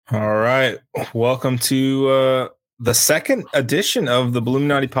All right. Welcome to the second edition of the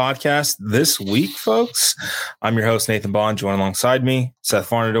Bulluminati Podcast this week, folks. I'm your host, Nathan Bond, joined alongside me, Seth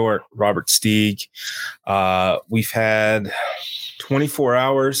Farnador, Robert Steeg. We've had 24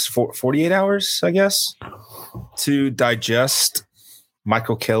 hours, 48 hours, I guess, to digest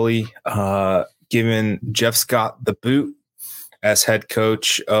Michael Kelly giving Jeff Scott the boot as head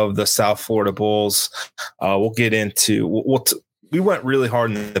coach of the South Florida Bulls. We'll get into we went really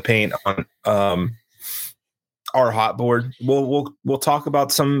hard in the paint on our hot board. We'll talk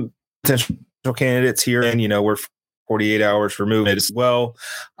about some potential candidates here, and we're 48 hours removed as well.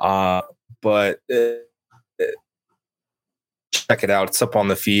 But check it out; it's up on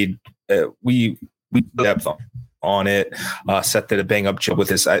the feed. We depth on it. Seth did a bang up job with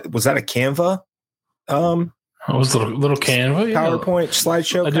this. Was that a Canva? It was a little Canva PowerPoint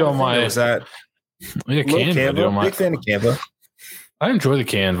slideshow. I do on my. Was that? Yeah, Canva. Big fan of Canva. I enjoy the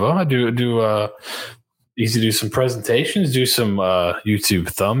Canva. I do easy to do some presentations, do some YouTube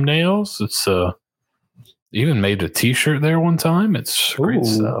thumbnails. It's even made a T-shirt there one time. It's great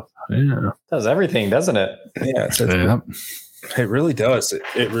stuff. Yeah, it does everything, doesn't it? Yeah, it really does.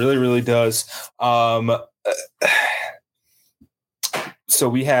 It really, really does. So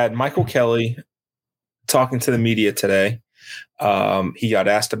we had Michael Kelly talking to the media today. He got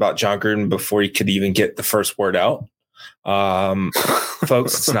asked about Jon Gruden before he could even get the first word out.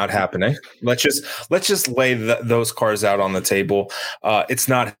 Folks, it's not happening. Let's just lay those cards out on the table. It's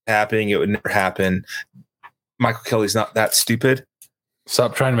not happening. It would never happen. Michael Kelly's not that stupid.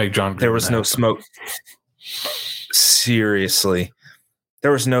 Stop trying to make Jon Gruden. There was no smoke. Seriously,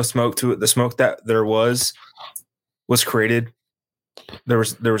 there was no smoke to it. The smoke that there was created. There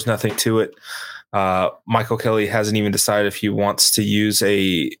was nothing to it. Michael Kelly hasn't even decided if he wants to use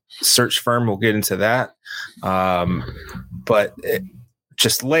a search firm. We'll get into that. But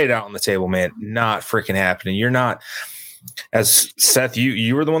just lay it out on the table, man. Not freaking happening. You're not, as Seth,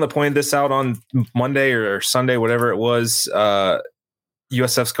 you were the one that pointed this out on Monday or Sunday, whatever it was.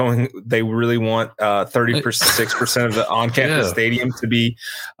 USF's going, they really want 36% of the on-campus stadium to be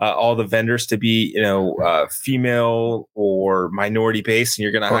all the vendors to be, female or minority based. And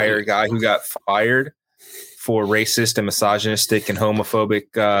you're going to hire a guy who got fired for racist and misogynistic and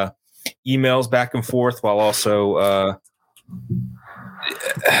homophobic emails back and forth while also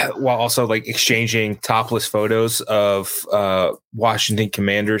like exchanging topless photos of Washington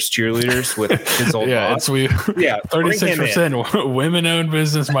Commanders cheerleaders with his old boss. 36% women-owned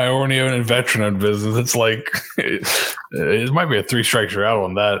business, minority-owned, and veteran-owned business. It's like it might be a 3 strikes you're out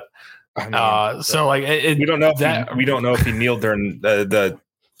on that. We don't know if he kneeled during the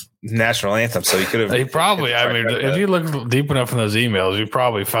national anthem, so he could have. He probably. If you look deep enough in those emails, you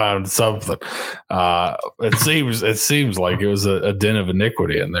probably found something. It seems like it was a den of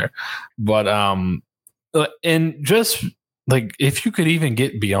iniquity in there, but and just like if you could even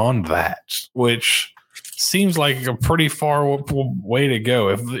get beyond that, which seems like a pretty far way to go.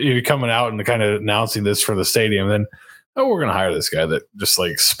 If you're coming out and kind of announcing this for the stadium, then we're going to hire this guy that just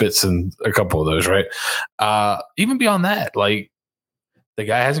like spits in a couple of those, right? Even beyond that, like. The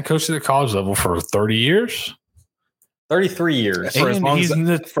guy hasn't coached at the college level for 30 years. 33 years. For as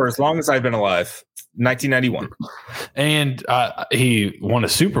long as I've been alive. 1991. And he won a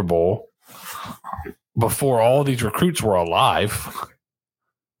Super Bowl before all these recruits were alive.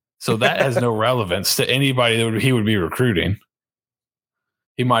 So that has no relevance to anybody that he would be recruiting.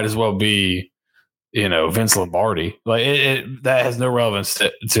 He might as well be, Vince Lombardi. Like that has no relevance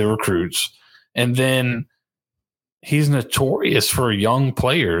to recruits. And then he's notorious for young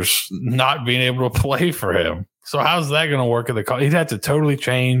players not being able to play for him. So how's that going to work at the college? He'd have to totally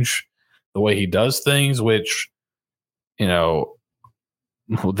change the way he does things, which, then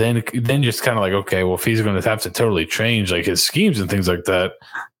just kind of like, okay, well, if he's going to have to totally change like his schemes and things like that,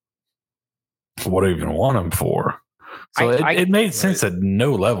 what do you even want him for? So it made sense at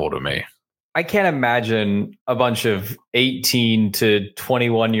no level to me. I can't imagine a bunch of 18 to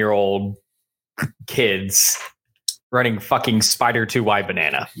 21-year-old kids running fucking Spider 2Y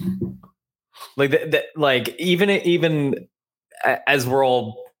banana. Like even as we're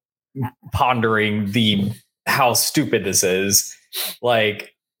all pondering how stupid this is,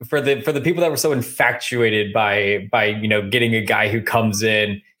 like for the people that were so infatuated by getting a guy who comes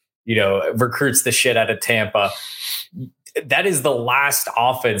in, recruits the shit out of Tampa. That is the last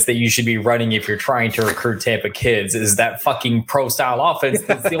offense that you should be running if you're trying to recruit Tampa kids, is that fucking pro style offense.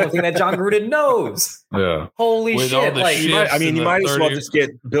 That's the only thing that Jon Gruden knows. Yeah. Holy shit. Like, you might as well just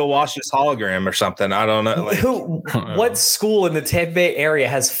get Bill Walsh's hologram or something. I don't know. What school in the Tampa Bay area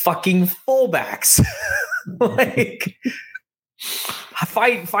has fucking fullbacks? Like,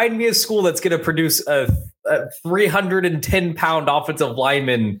 Find me a school that's going to produce a 310-pound offensive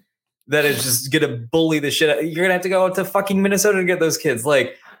lineman that is just going to bully the shit out. You're going to have to go out to fucking Minnesota to get those kids.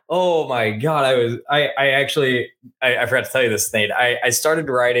 Like, oh my God. I forgot to tell you this, Nate. I started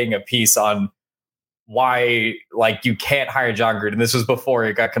writing a piece on why, like, you can't hire Jon Gruden. This was before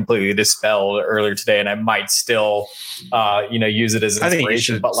it got completely dispelled earlier today, and I might still, use it as inspiration. I think you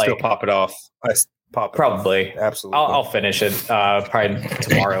should still pop it off. Probably. Absolutely. I'll finish it probably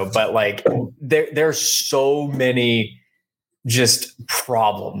tomorrow. But like, there's so many just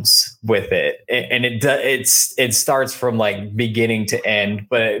problems with it, and it starts from like beginning to end.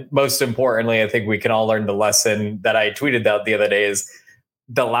 But most importantly, I think we can all learn the lesson that I tweeted out the other day: is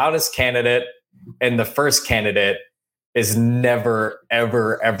the loudest candidate and the first candidate is never,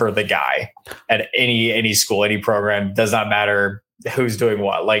 ever, ever the guy at any school, any program. Does not matter who's doing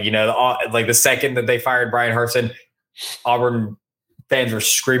what. Like, like the second that they fired Brian Harsin, Auburn fans were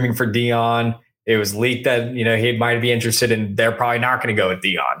screaming for Deion. It was leaked that, he might be interested, and they're probably not going to go with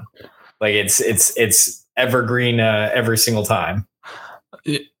Deion. Like it's evergreen every single time.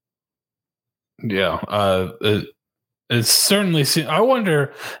 It's certainly. I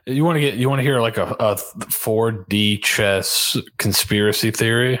wonder. You want to hear like a 4D chess conspiracy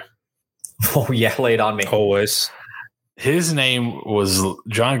theory? Oh yeah, lay it on me. Always.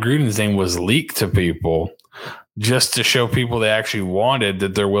 Jon Gruden's name was leaked to people just to show people they actually wanted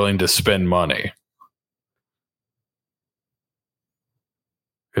that they're willing to spend money.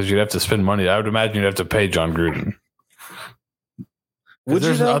 Because you'd have to spend money. I would imagine you'd have to pay Jon Gruden.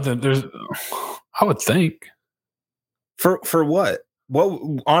 I would think. For what?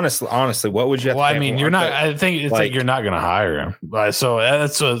 What honestly, what would you have to pay? I mean, you're not. I think it's like you're not going to hire him. So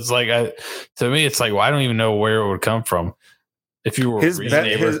that's what it's like. To me, it's like, well, I don't even know where it would come from. If you were his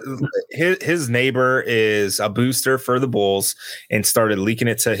neighbor is a booster for the Bulls and started leaking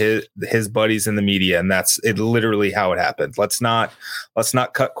it to his buddies in the media, and that's it. Literally how it happened. Let's not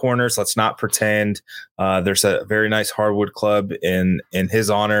cut corners. Let's not pretend. There's a very nice hardwood club in his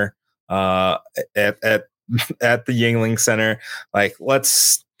honor at the Yuengling Center. Like,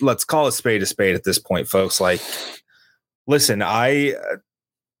 let's call a spade at this point, folks. Like, listen, I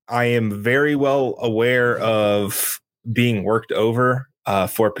am very well aware of being worked over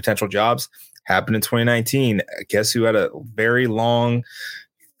for potential jobs. Happened in 2019. Guess who had a very long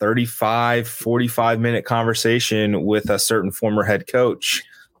 45 minute conversation with a certain former head coach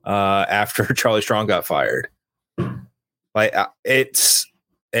after Charlie Strong got fired? Like,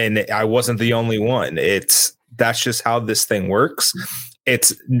 and I wasn't the only one. That's just how this thing works.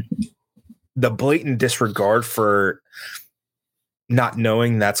 It's the blatant disregard for not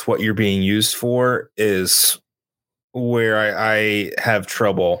knowing that's what you're being used for is where I have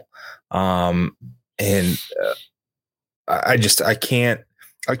trouble. I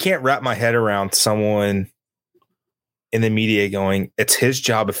can't wrap my head around someone in the media going, it's his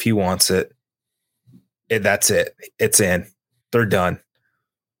job if he wants it. That's it. It's in. They're done.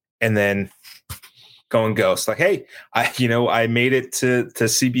 And then go and ghost. Like, hey, I made it to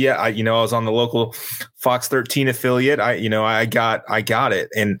CBS. I was on the local Fox 13 affiliate. I got it.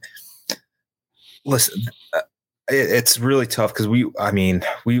 And listen, it's really tough because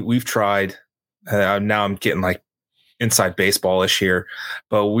we've tried. Now I'm getting like inside baseball-ish here,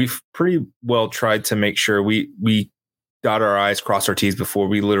 but we've pretty well tried to make sure we dot our I's, cross our T's before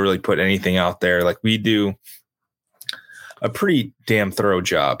we literally put anything out there. Like, we do a pretty damn thorough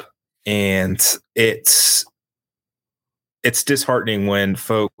job, and it's disheartening when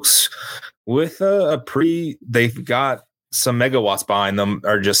folks with they've got some megawatts behind them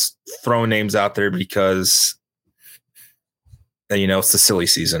are just throwing names out there because it's the silly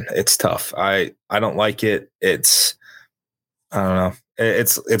season. It's tough. I don't like it. I don't know.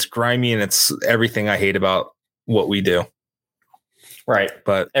 It's grimy, and it's everything I hate about what we do. Right.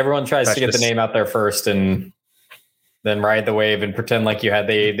 But everyone tries to get the name out there first and then ride the wave and pretend like you had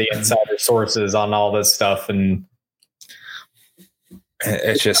the insider sources on all this stuff. And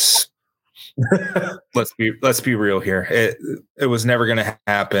it's just, let's be real here. It was never going to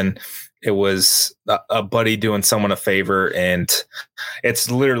happen. It was a buddy doing someone a favor, and it's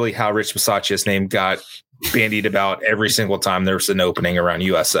literally how Rich Bisaccia's name got bandied about every single time there was an opening around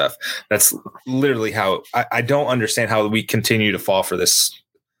USF. That's literally how I don't understand how we continue to fall for this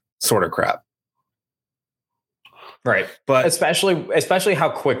sort of crap. Right. But especially how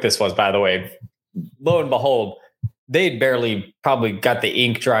quick this was, by the way. Lo and behold, they barely probably got the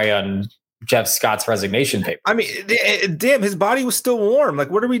ink dry on Jeff Scott's resignation paper. I mean, damn, his body was still warm.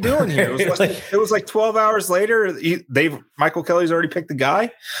 Like, what are we doing here? It was like 12 hours later. Michael Kelly's already picked the guy.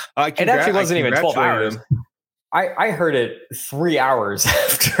 It actually wasn't even 12 hours. I heard it 3 hours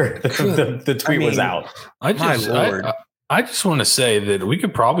after the tweet was out. I just want to say that we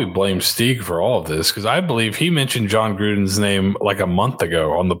could probably blame Steeg for all of this because I believe he mentioned Jon Gruden's name like a month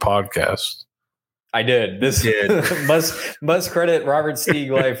ago on the podcast. I did. This must credit Robert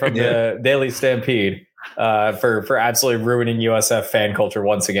Steeg from the Daily Stampede for absolutely ruining USF fan culture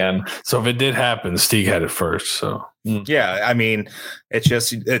once again. So if it did happen, Steeg had it first. So yeah, I mean, it's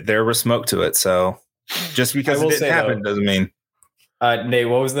just there was smoke to it. So just because it didn't happen doesn't mean. Nate,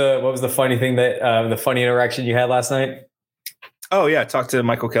 what was the funny thing that the funny interaction you had last night? Oh yeah, I talked to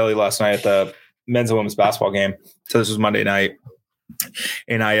Michael Kelly last night at the men's and women's basketball game. So this was Monday night.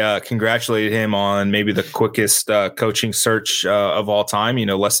 And I congratulated him on maybe the quickest coaching search of all time,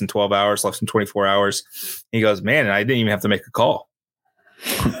 less than 12 hours, less than 24 hours. He goes, man, I didn't even have to make a call.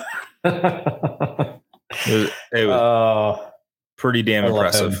 it was pretty damn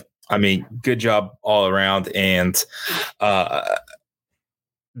impressive. I mean, good job all around. And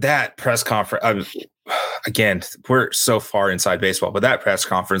that press conference, again, we're so far inside baseball, but that press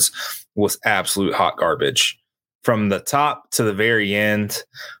conference was absolute hot garbage. From the top to the very end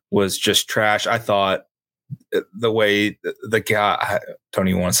was just trash. I thought the way the guy, I don't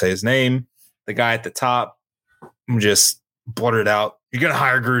even want to say his name, the guy at the top just blurted out, "You're going to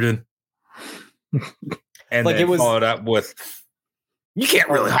hire Gruden." And then followed up with, "You can't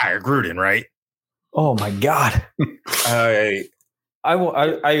really hire Gruden, right?" Oh my God. I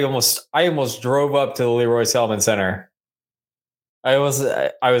almost drove up to the Leroy Selman Center. I was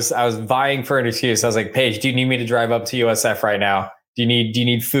vying for an excuse. I was like, Paige, do you need me to drive up to USF right now? Do you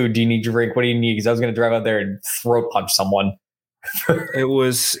need food? Do you need drink? What do you need? Because I was going to drive out there and throat punch someone. It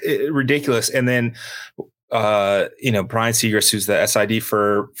was ridiculous. And then, Brian Segrist, who's the SID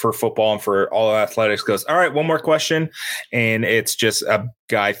for football and for all athletics, goes, "All right, one more question." And it's just a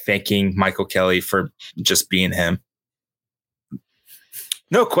guy thanking Michael Kelly for just being him.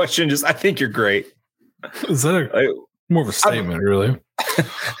 No question. Just, I think you're great. Is that more of a statement, really?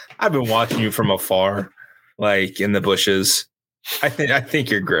 I've been watching you from afar, like in the bushes. I think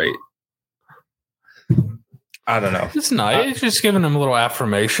you're great. I don't know. It's nice. It's just giving him a little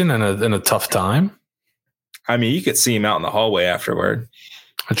affirmation in a tough time. I mean, you could see him out in the hallway afterward.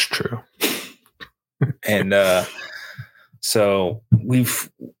 That's true. And so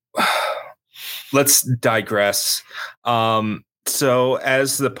let's digress. So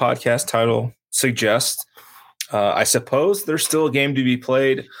as the podcast title suggests, I suppose there's still a game to be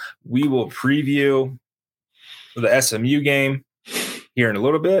played. We will preview the SMU game here in a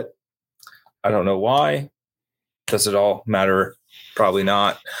little bit. I don't know why. Does it all matter? Probably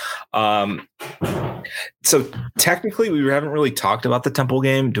not. So technically, we haven't really talked about the Temple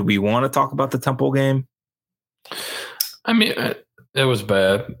game. Do we want to talk about the Temple game? I mean, it was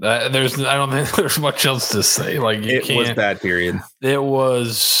bad. I don't think there's much else to say. Like, it was bad. Period. It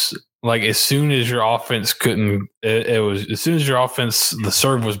was. Like as soon as your offense as soon as your offense, the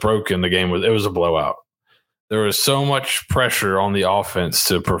serve was broken, it was a blowout. There was so much pressure on the offense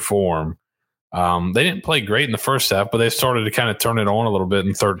to perform. They didn't play great in the first half, but they started to kind of turn it on a little bit in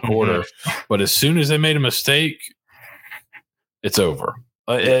the third quarter. But as soon as they made a mistake, it's over.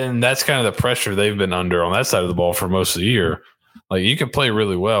 And that's kind of the pressure they've been under on that side of the ball for most of the year. Like you can play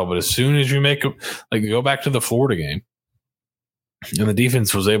really well, but as soon as you go back to the Florida game. And the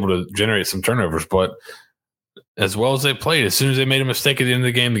defense was able to generate some turnovers, but as well as they played, as soon as they made a mistake at the end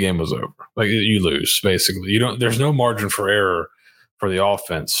of the game was over. Like you lose, basically. There's no margin for error for the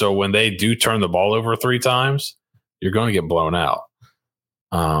offense. So when they do turn the ball over 3 times, you're going to get blown out.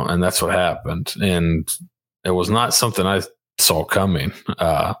 And that's what happened. And it was not something I saw coming.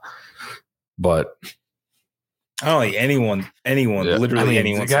 But I don't think anyone, literally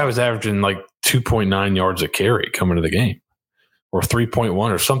anyone. The guy was averaging like 2.9 yards a carry coming to the game. Or 3.1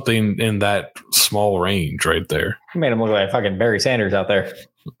 or something in that small range right there. You made him look like fucking Barry Sanders out there.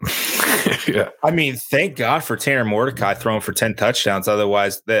 Yeah. I mean, thank God for Tanner Mordecai throwing for 10 touchdowns.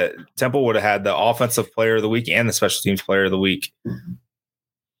 Otherwise, the Temple would have had the offensive player of the week and the special teams player of the week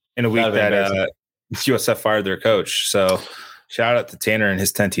in a week that USF fired their coach. So shout out to Tanner and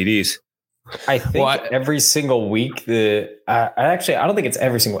his 10 TDs. I think every single week, I don't think it's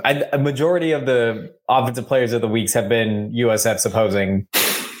every single. A majority of the offensive players of the weeks have been USF's opposing.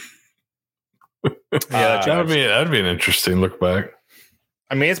 Yeah, that'd be an interesting look back.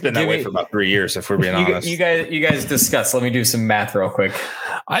 I mean, it's been that way for about 3 years, if we're being honest. You guys discuss. Let me do some math real quick.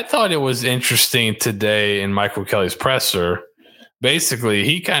 I thought it was interesting today in Michael Kelly's presser. Basically,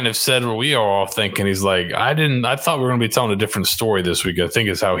 he kind of said what we are all thinking. He's like, I thought we were going to be telling a different story this week. I think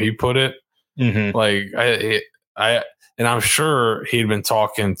is how he put it. Mm-hmm. Like and I'm sure he'd been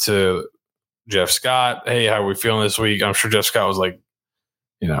talking to Jeff Scott, hey, how are we feeling this week? I'm sure Jeff Scott was like,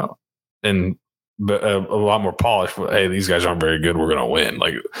 but a lot more polished. Hey, these guys aren't very good. We're going to win.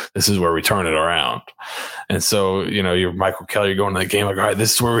 Like, this is where we turn it around. And so, you're Michael Kelly, you're going to the game like, all right,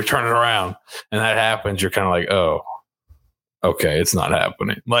 this is where we turn it around. And that happens. You're kind of like, oh, okay, it's not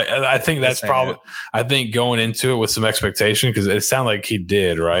happening. Like, I think that's probably, I think going into it with some expectation, because it sounded like he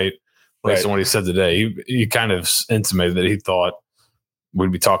did, right? Based on what he said today, he kind of intimated that he thought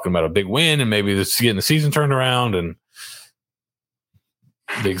we'd be talking about a big win and maybe just getting the season turned around, and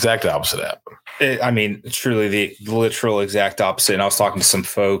the exact opposite happened. Truly the literal exact opposite. And I was talking to some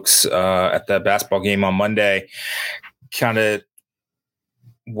folks at the basketball game on Monday, kind of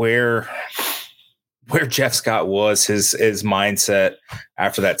where Jeff Scott was, his mindset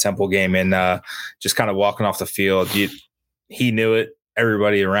after that Temple game, and just kind of walking off the field. He knew it.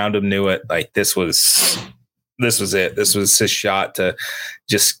 Everybody around him knew it. Like, this was it. This was his shot to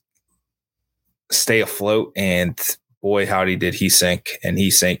just stay afloat. And boy, howdy did he sink, and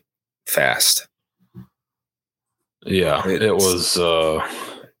he sank fast. Yeah, it was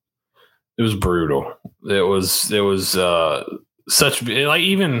brutal. It was such, like,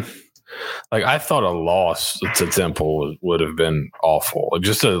 even like, I thought a loss to Temple would have been awful. Like,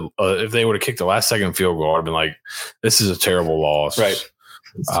 just if they would have kicked the last second field goal, I'd been like, this is a terrible loss. Right.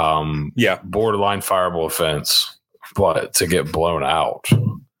 Borderline fireable offense, but to get blown out,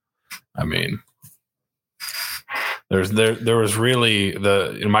 there was really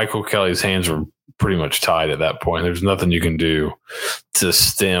Michael Kelly's hands were pretty much tied at that point. There's nothing you can do to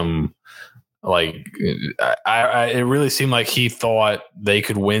stem. Like, it really seemed like he thought they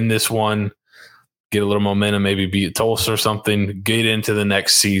could win this one, get a little momentum, maybe beat Tulsa or something, get into the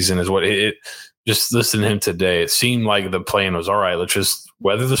next season is what it just listening to him today. It seemed like the plan was, all right, let's just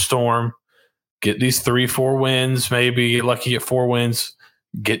weather the storm, get these 3-4 wins, maybe get lucky at 4 wins,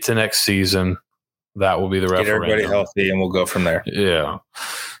 get to next season. That will be the referendum. Get everybody healthy, and we'll go from there. Yeah.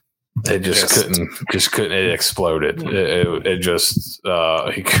 It just couldn't. It exploded. It just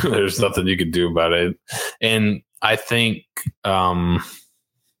there's nothing you could do about it. And I think that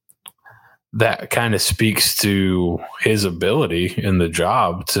kind of speaks to his ability in the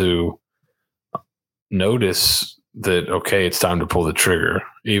job to notice that, okay, it's time to pull the trigger,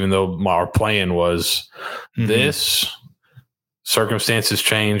 even though our plan was this. Circumstances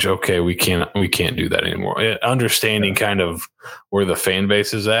change. Okay, we can't do that anymore. Understanding kind of where the fan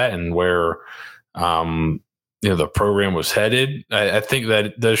base is at and where the program was headed. I think that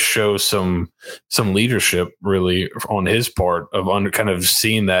it does show some leadership really on his part of kind of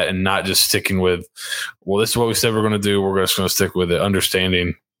seeing that and not just sticking with, well, this is what we said we're going to do. We're just going to stick with it.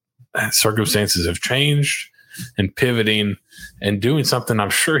 Understanding circumstances have changed and pivoting and doing something I'm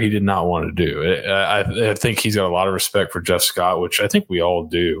sure he did not want to do. I think he's got a lot of respect for Jeff Scott, which I think we all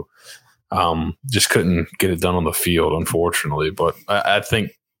do. Just couldn't get it done on the field, unfortunately. But I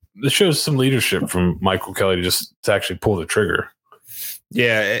think this shows some leadership from Michael Kelly to actually pull the trigger.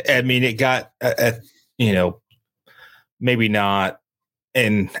 Yeah, it got, maybe not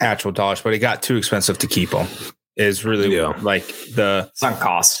in actual dollars, but it got too expensive to keep him. Is really like the sunk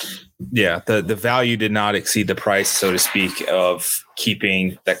cost. Yeah, the value did not exceed the price, so to speak, of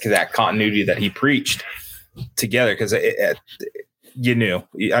keeping that continuity that he preached together. Because you knew,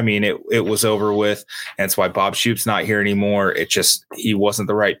 it was over with, and that's why Bob Shoop's not here anymore. He wasn't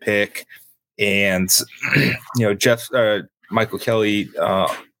the right pick, and Michael Kelly,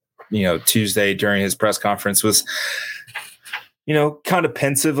 Tuesday during his press conference was, kind of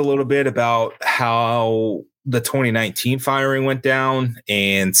pensive a little bit about how the 2019 firing went down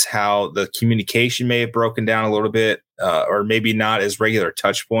and how the communication may have broken down a little bit, or maybe not as regular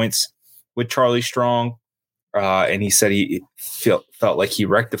touch points with Charlie Strong. And he said he felt like he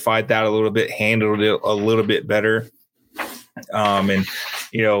rectified that a little bit, handled it a little bit better.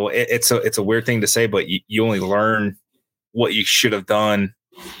 It's a weird thing to say, but you only learn what you should have done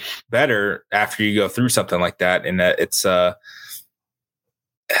better after you go through something like that. And that's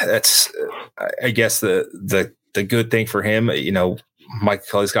I guess the good thing for him. Mike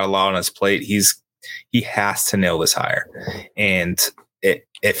Kelly's got a lot on his plate. He has to nail this hire, and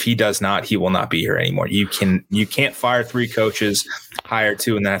if he does not, he will not be here anymore. You can't fire 3 coaches, hire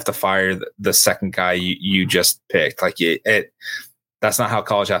 2, and then have to fire the second guy you just picked. Like that's not how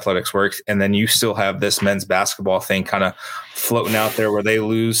college athletics works. And then you still have this men's basketball thing kind of floating out there where they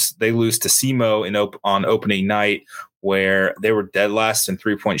lose to SEMO on opening night, where they were dead last in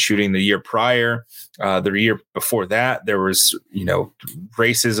 3-point shooting the year prior. The year before that, there was,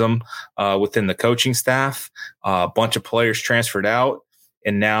 racism within the coaching staff. A bunch of players transferred out,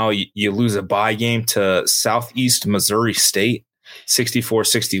 and now you lose a bye game to Southeast Missouri State.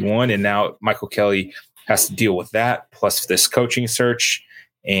 64-61. And now Michael Kelly has to deal with that, plus this coaching search.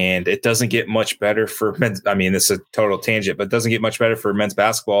 And it doesn't get much better for men's. I mean, this is a total tangent, but it doesn't get much better for men's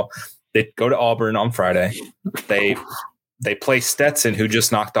basketball. They go to Auburn on Friday. They play Stetson, who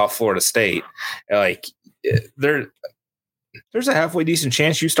just knocked off Florida State. Like, there's a halfway decent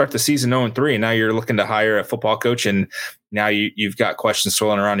chance you start the season 0-3, and now you're looking to hire a football coach, and now you've got questions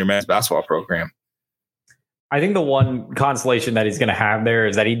swirling around your men's basketball program. I think the one consolation that he's going to have there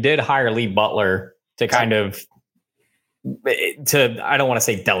is that he did hire Lee Butler to kind of I don't want to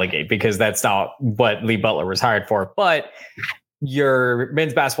say delegate, because that's not what Lee Butler was hired for, but your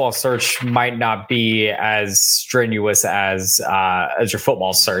men's basketball search might not be as strenuous as your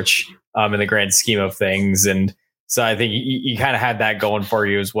football search in the grand scheme of things. And so I think you kind of had that going for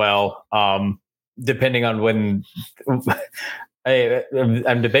you as well. Depending on when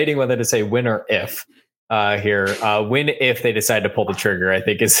I'm debating whether to say when or if here, when, if they decide to pull the trigger, I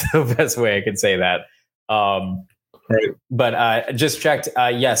think is the best way I could say that. Right. But just checked.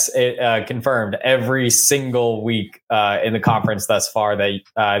 Yes, it confirmed every single week in the conference thus far that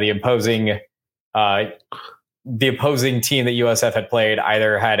the opposing team that USF had played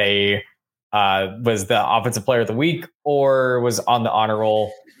either had was the offensive player of the week or was on the honor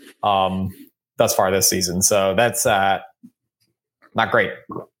roll thus far this season. So that's not great.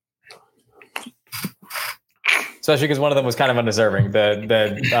 Especially because one of them was kind of undeserving.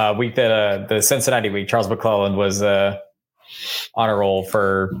 The week that the Cincinnati week, Charles McClellan was honor roll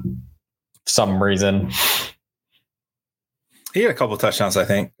for some reason. He had a couple of touchdowns, I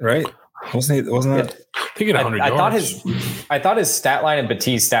think, right? Wasn't that? I think he had 100 yards. I thought his stat line and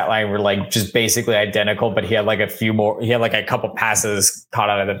Batiste's stat line were like just basically identical, but he had like a few more. He had like a couple passes caught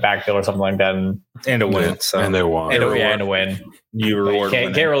out of the backfield or something like that, and a win. So. And they won. And a win. You reward.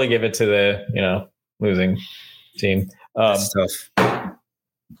 Can't really give it to the losing team. That's tough.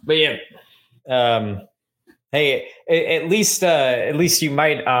 But yeah, hey, at least you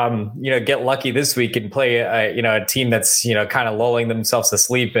might get lucky this week and play a team that's kind of lulling themselves to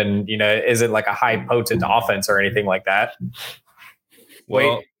sleep and isn't like a high potent offense or anything like that.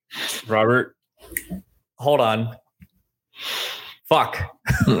 Well, wait, Robert, hold on. Fuck.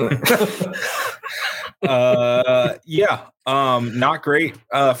 Yeah. Not great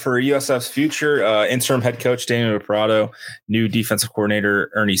for USF's future. Interim head coach Daniel Prato, new defensive coordinator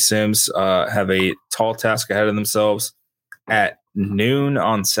Ernie Sims have a tall task ahead of themselves. At noon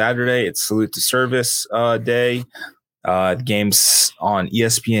on Saturday, it's Salute to Service day. The game's on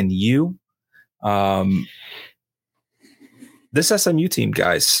ESPNU. This SMU team,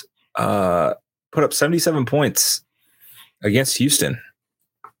 guys, put up 77 points against Houston.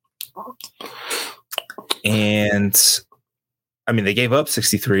 And I mean, they gave up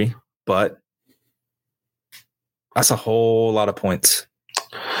 63, but that's a whole lot of points.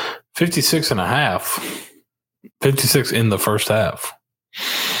 56.5. 56 in the first half.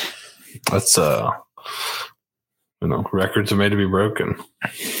 That's records are made to be broken.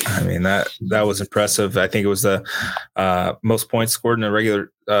 I mean, that was impressive. I think it was the most points scored in a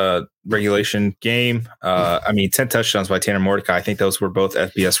regulation game. 10 touchdowns by Tanner Mordecai. I think those were both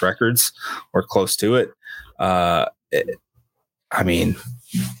FBS records or close to it.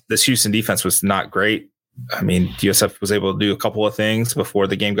 This Houston defense was not great. I mean, USF was able to do a couple of things before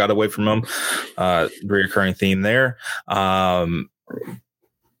the game got away from them. Reoccurring theme there.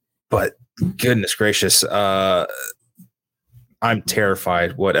 But goodness gracious, I'm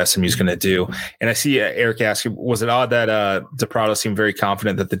terrified what SMU is going to do. And I see Eric asking, was it odd that DePrato seemed very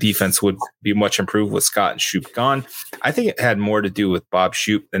confident that the defense would be much improved with Scott and Shoup gone? I think it had more to do with Bob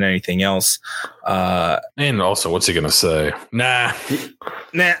Shoup than anything else. And also, what's he going to say? Nah.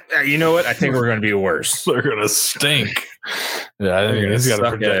 You know what? I think we're going to be worse. They're going to stink. Yeah, I think he's got to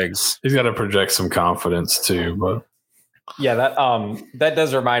project. He's got to project some confidence too. But yeah, that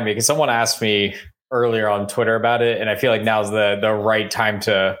does remind me, because someone asked me earlier on Twitter about it, and I feel like now's the right time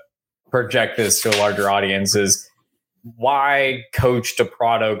to project this to a larger audience, is why Coach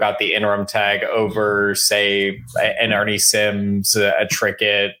DePrato got the interim tag over, say, an Ernie Sims, a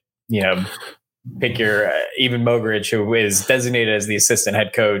Trickett, pick your even Mogridge, who is designated as the assistant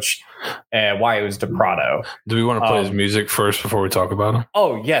head coach, and why it was DePrato. Do we want to play his music first before we talk about him?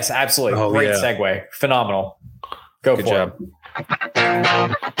 Oh, yes, absolutely. Great segue. Phenomenal. Good job.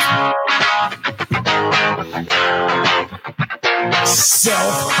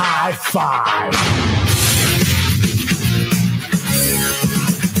 Self high five.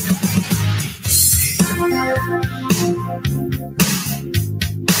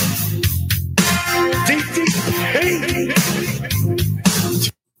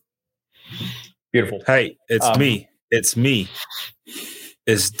 Beautiful. Hey, it's me. It's me.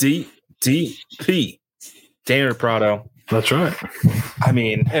 It's DP. Daniel Prato. That's right. I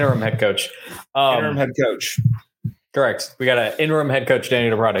mean, interim head coach. Interim head coach. Correct. We got an interim head coach,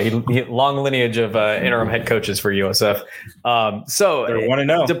 Daniel Prato. He long lineage of interim head coaches for USF. So they're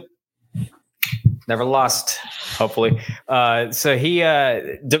 1-0. Never lost, hopefully. So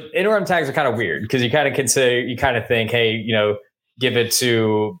the interim tags are kind of weird because you kind of think, hey, give it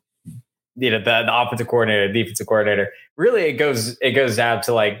to the offensive coordinator, defensive coordinator. Really, it goes down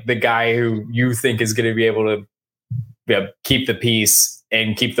to like the guy who you think is going to be able to keep the peace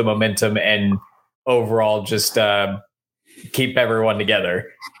and keep the momentum and overall just keep everyone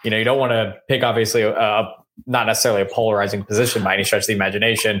together. You don't want to pick obviously not necessarily a polarizing position by any stretch of the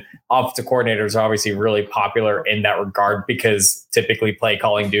imagination. Offensive coordinators are obviously really popular in that regard because typically play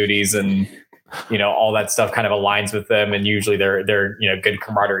calling duties and all that stuff kind of aligns with them, and usually they're good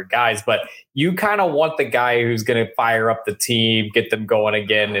camaraderie guys. But you kind of want the guy who's going to fire up the team, get them going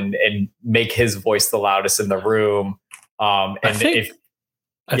again, and make his voice the loudest in the room. I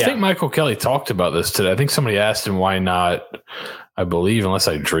think Michael Kelly talked about this today. I think somebody asked him why not. I believe, unless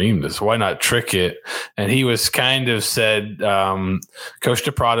I dreamed this, why not trick it? And he was kind of said, Coach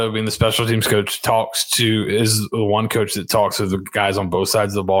DePrato, being the special teams coach, is the one coach that talks to the guys on both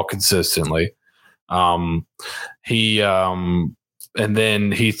sides of the ball consistently. And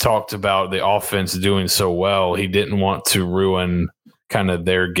then he talked about the offense doing so well. He didn't want to ruin kind of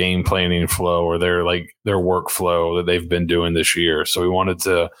their game planning flow or their workflow that they've been doing this year. So he wanted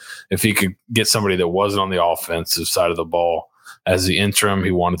to, if he could get somebody that wasn't on the offensive side of the ball as the interim, he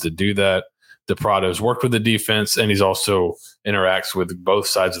wanted to do that. DePrato's worked with the defense, and he's also interacts with both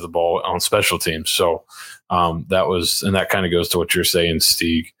sides of the ball on special teams. So that kind of goes to what you're saying,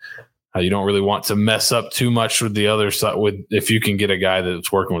 Steeg. You don't really want to mess up too much with the other side. If you can get a guy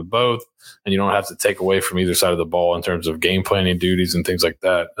that's working with both, and you don't have to take away from either side of the ball in terms of game planning duties and things like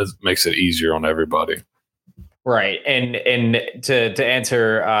that, it makes it easier on everybody. Right. And to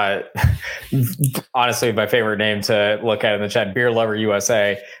answer, honestly, my favorite name to look at in the chat, Beer Lover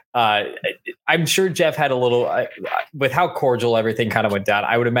USA. I'm sure Jeff had a little, with how cordial everything kind of went down,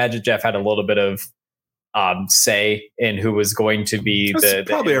 I would imagine Jeff had a little bit of say in who was going to be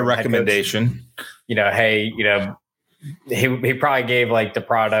probably a recommendation. Hey, he probably gave like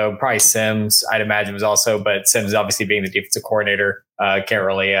DePrato, probably Sims, I'd imagine was also, but Sims obviously being the defensive coordinator, can't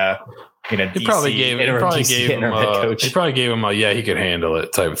really, he probably gave him a he could handle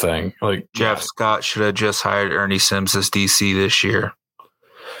it type thing. Like Jeff Scott should have just hired Ernie Sims as DC this year.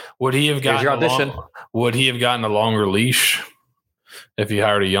 Would he have gotten a longer leash if he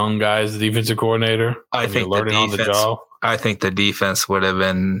hired a young guy as the defensive coordinator? I think learning on the job. I think the defense would have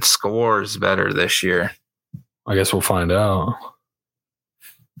been scores better this year. I guess we'll find out.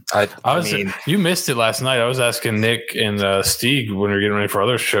 You missed it last night. I was asking Nick and Steeg when we were getting ready for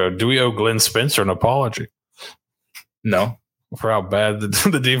other show, do we owe Glenn Spencer an apology? No. For how bad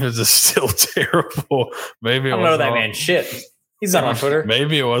the defense is still terrible. Maybe I don't know that man shit. He's not on Twitter.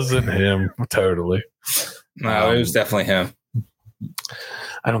 Maybe it wasn't him. Totally. No, it was definitely him.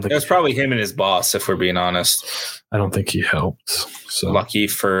 I don't think it was probably him and his boss, if we're being honest. I don't think he helped. So lucky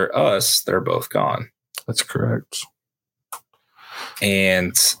for us, they're both gone. That's correct.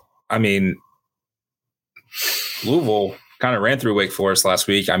 And I mean, Louisville kind of ran through Wake Forest last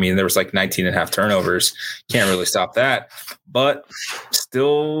week. I mean, there was like 19.5 turnovers. Can't really stop that, but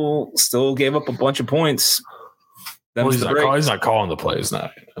still gave up a bunch of points. He's not calling the plays now.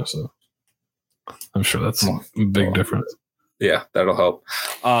 So I'm sure that's a big difference. Yeah, that'll help.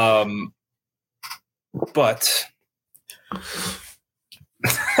 But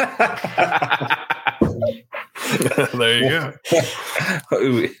there you go.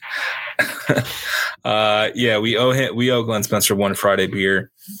 We owe Glenn Spencer one Friday beer.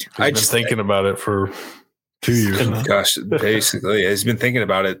 I've been thinking about it for 2 years now. Gosh, basically, he's been thinking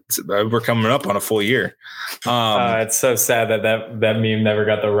about it. We're coming up on a full year. It's so sad that meme never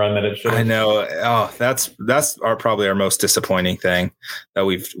got the run that it should. I know. Oh, that's probably our most disappointing thing that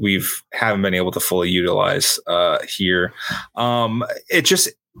we've haven't been able to fully utilize here. It just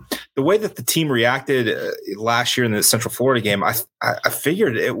the way that the team reacted last year in the Central Florida game, I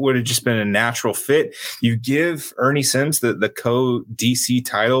figured it would have just been a natural fit. You give Ernie Sims the co-DC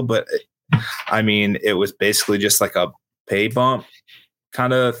title, but I mean, it was basically just like a pay bump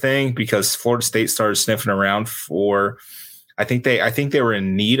kind of thing because Florida State started sniffing around for. I think they were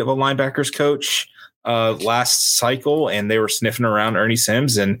in need of a linebackers coach last cycle, and they were sniffing around Ernie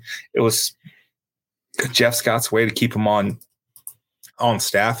Sims, and it was Jeff Scott's way to keep him on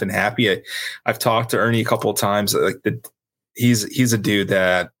staff and happy. I've talked to Ernie a couple of times. Like he's a dude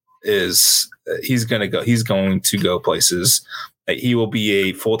that he's going to go places. He will be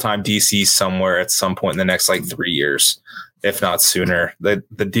a full-time DC somewhere at some point in the next 3 years, if not sooner. The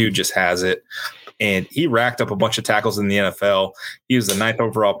dude just has it. And he racked up a bunch of tackles in the NFL. He was the 9th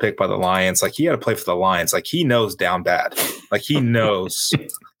overall pick by the Lions. He had to play for the Lions. He knows down bad. He knows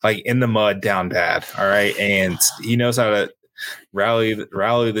in the mud down bad. All right. And he knows how to rally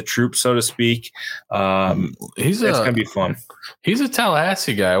the troops, so to speak. It's going to be fun. He's a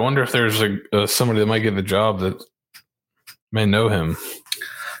Tallahassee guy. I wonder if there's somebody that might get the job that may know him.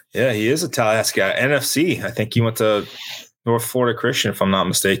 Yeah, he is a Tallahassee guy. NFC. I think he went to North Florida Christian, if I'm not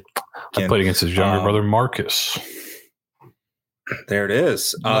mistaken. I played against his younger brother, Marcus. There it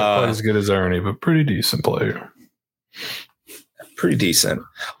is. Not quite as good as Ernie, but pretty decent player. Pretty decent.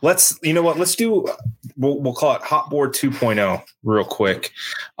 Let's do, we'll call it Hot Board 2.0 real quick.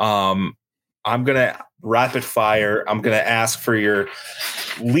 I'm going to rapid fire. I'm going to ask for your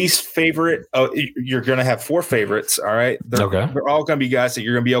least favorite. You're going to have 4 favorites. All right. They're all going to be guys that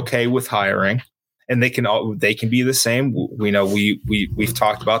you're going to be okay with hiring. And they can be the same. We know we've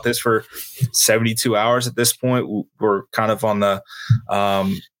talked about this for 72 hours at this point. We're kind of on the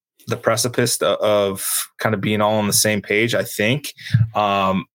precipice of kind of being all on the same page, I think.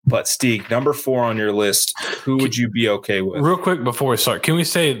 But Steeg, number 4 on your list, who would you be okay with? Real quick before we start, can we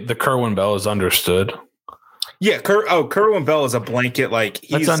say the Kerwin Bell is understood? Yeah, Kerwin Bell is a blanket.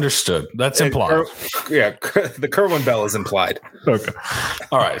 That's understood. That's implied. The Kerwin Bell is implied. Okay.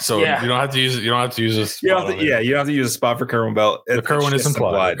 All right. So you don't have to use it. You don't have to use this. You don't have to use a spot for Kerwin Bell. The Kerwin is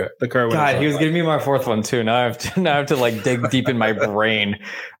implied. Okay. The Kerwin. God, he was giving me my 4th one too. Now I have to dig deep in my brain.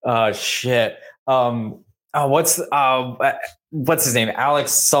 Shit. What's his name?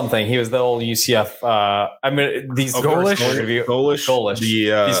 Alex something. He was the old UCF. These Golish.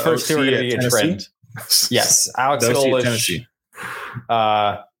 These first 2 are going to be a trend. Yes, Alex Golish.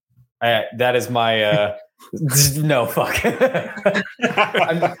 That is my no fuck.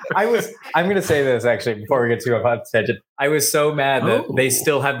 I'm going to say this actually before we get too off attention. I was so mad that they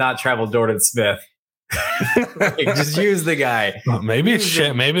still have not traveled Jordan Smith. Just use the guy. Maybe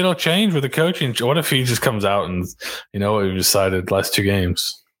maybe it'll change with the coaching. What if he just comes out and we've decided last 2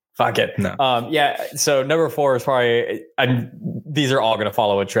 games? Fuck it. No. So number 4 is probably. These are all going to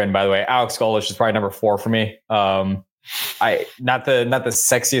follow a trend, by the way. Alex Golish is probably number 4 for me. Not the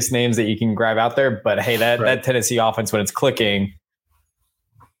sexiest names that you can grab out there, but hey, that Tennessee offense when it's clicking,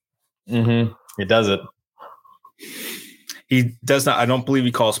 it does it. He does not. I don't believe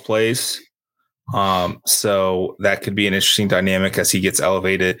he calls plays. So that could be an interesting dynamic as he gets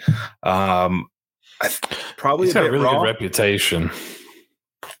elevated. Probably he's got a really good reputation.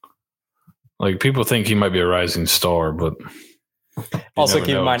 People think he might be a rising star, but also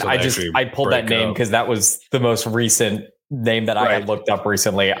keep in mind, I pulled that name because that was the most recent name that I had looked up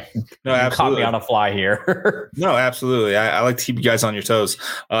recently. No, absolutely. Caught me on a fly here. No, absolutely. I like to keep you guys on your toes.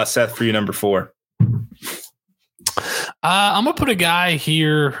 Seth, for you, number 4. I'm gonna put a guy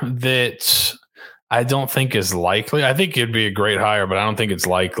here that I don't think is likely. I think it'd be a great hire, but I don't think it's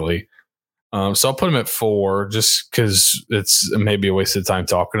likely. So I'll put him at 4 just because it's maybe a waste of time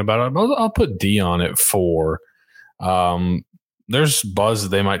talking about it. I'll put Dion at 4. There's buzz that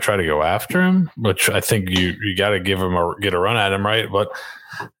they might try to go after him, which I think you got to get a run at him, right? But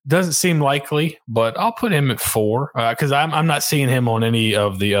doesn't seem likely. But I'll put him at 4 because I'm not seeing him on any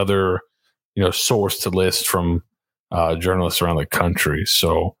of the other source to list from journalists around the country.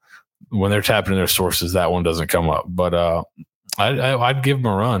 So when they're tapping in their sources, that one doesn't come up. But I'd give him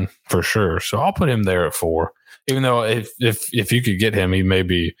a run for sure. So I'll put him there at 4, even though if you could get him, he may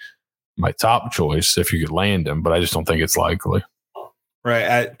be my top choice if you could land him, but I just don't think it's likely.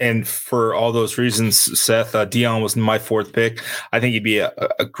 Right. And for all those reasons, Seth, Dion was my 4th pick. I think he'd be a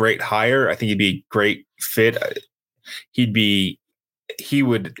great hire. I think he'd be a great fit. He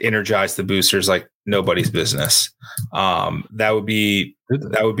would energize the boosters like nobody's business. That would be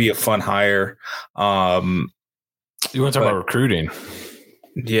a fun hire. You want to talk about recruiting?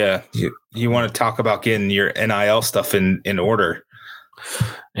 Yeah, you want to talk about getting your NIL stuff in order.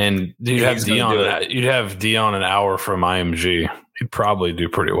 And you'd have Dion an hour from IMG. He'd probably do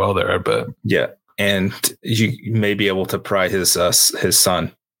pretty well there, I bet. Yeah, and you may be able to pry his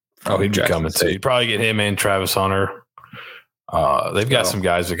son. He'd be coming too. You'd probably get him and Travis Hunter. They've got some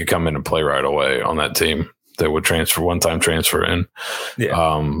guys that could come in and play right away on that team that would one-time transfer in.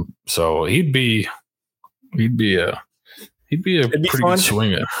 Yeah. So he'd be a pretty good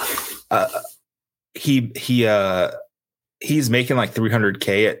swinger. He's making like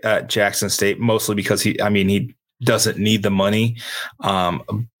 $300K at Jackson State, mostly because he doesn't need the money.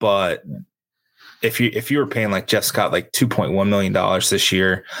 But if you were paying like Jeff Scott like $2.1 million this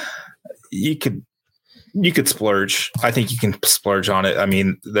year, you could splurge. I think you can splurge on it. I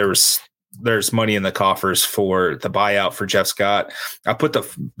mean, there's money in the coffers for the buyout for Jeff Scott. I put the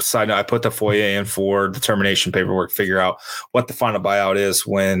FOIA in for the termination paperwork, figure out what the final buyout is.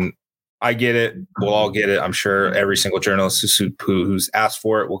 When I get it, we'll all get it. I'm sure every single journalist who's asked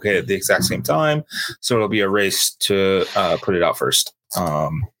for it will get it at the exact same time. So it'll be a race to put it out first.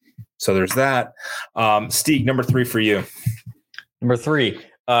 So there's that. Steeg, number 3 for you. Number 3,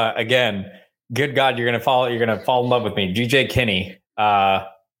 again, good God, you're gonna fall in love with me. GJ Kinney,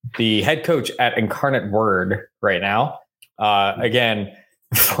 the head coach at Incarnate Word right now. Again,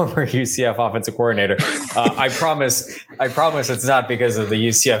 former UCF offensive coordinator. I promise it's not because of the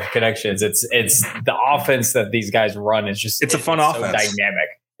UCF connections. It's the offense that these guys run. It's a fun offense. So dynamic.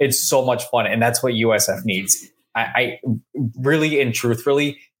 It's so much fun, and that's what USF needs. I really and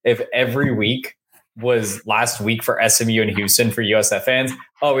truthfully, if every week was last week for SMU and Houston for USF fans,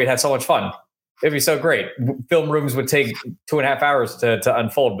 we'd have so much fun. It'd be so great. Film rooms would take 2.5 hours to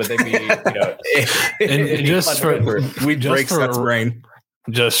unfold, but they'd be, and we'd break Seth's brain.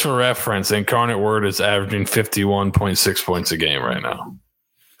 Just for reference, Incarnate Word is averaging 51.6 points a game right now.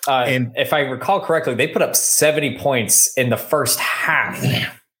 And if I recall correctly, they put up 70 points in the first half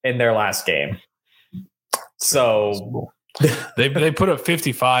in their last game. So they put up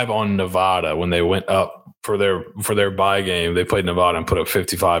 55 on Nevada when they went up for their bye game. They played Nevada and put up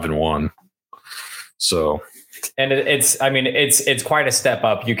 55 and won. So, and it's quite a step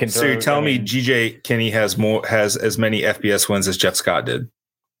up. You can. So you're telling me GJ Kinney has as many FBS wins as Jeff Scott did?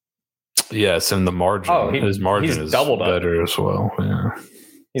 Yes, and the margin. His margin is doubled better as well. Yeah,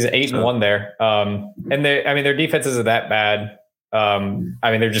 he's 8-1 there. And their defense isn't that bad.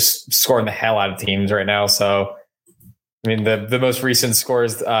 They're just scoring the hell out of teams right now. So, the most recent score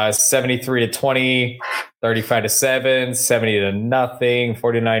is 73-20, 35-7, 70-0,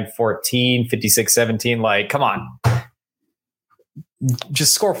 49-14, 56-17. Like, come on,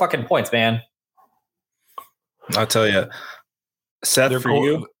 just score fucking points, man. I'll tell you, Seth, for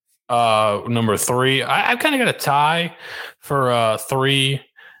you, number 3. I've kind of got a tie for 3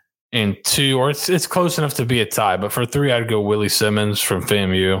 and 2, or it's close enough to be a tie. But for 3, I'd go Willie Simmons from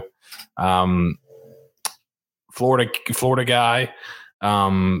FAMU. Florida guy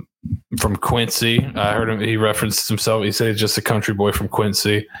from Quincy. I heard him. He referenced himself. He said he's just a country boy from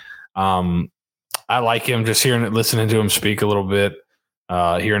Quincy. I like him. Just listening to him speak a little bit,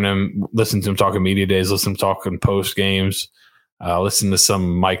 listening to him talking media days, listening to him talking post games, listening to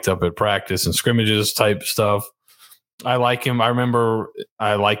some mic'd up at practice and scrimmages type stuff. I like him. I remember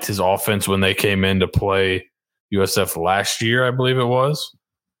I liked his offense when they came in to play USF last year, I believe it was.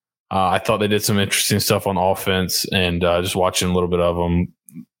 I thought they did some interesting stuff on offense, and just watching a little bit of them,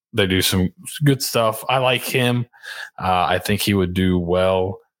 they do some good stuff. I like him. I think he would do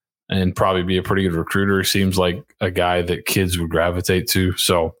well and probably be a pretty good recruiter. He seems like a guy that kids would gravitate to.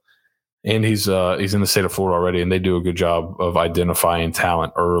 So, and he's in the state of Florida already, and they do a good job of identifying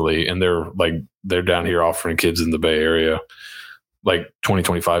talent early. And they're down here offering kids in the Bay Area, like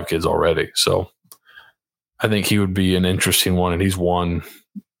 2025 kids already. So I think he would be an interesting one, and he's won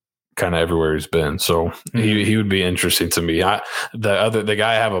kind of everywhere he's been. So he would be interesting to me. The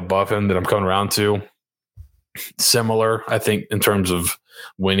guy I have above him that I'm coming around to, similar, I think, in terms of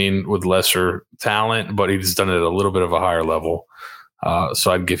winning with lesser talent, but he's done it at a little bit of a higher level.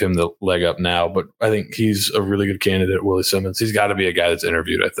 So I'd give him the leg up now, but I think he's a really good candidate, Willie Simmons. He's got to be a guy that's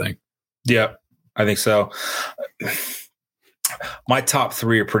interviewed, I think. Yeah, I think so. My top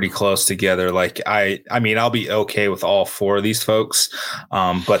 3 are pretty close together. Like I'll be okay with all 4 of these folks,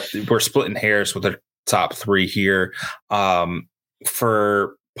 but we're splitting hairs with the top 3 here.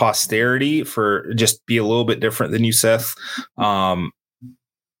 For posterity, for just be a little bit different than you, Seth.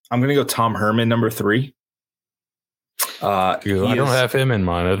 I'm going to go Tom Herman, number 3. I don't have him in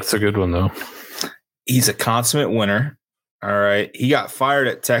mind. That's a good one, though. He's a consummate winner. All right. He got fired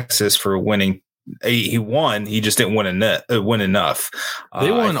at Texas for winning. He won. He just didn't win enough. They won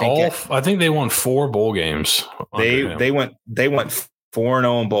I think they won 4 bowl games. They went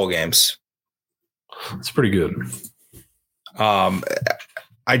 4-0 in bowl games. It's pretty good.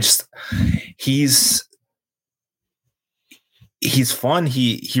 He's fun.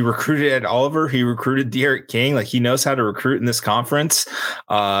 He recruited Ed Oliver. He recruited Derek King. Like, he knows how to recruit in this conference.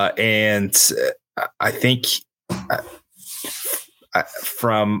 And I think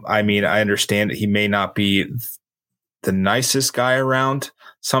I understand that he may not be the nicest guy around.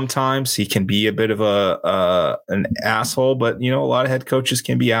 Sometimes he can be a bit of an asshole, but a lot of head coaches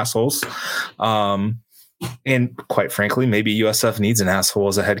can be assholes. And quite frankly, maybe USF needs an asshole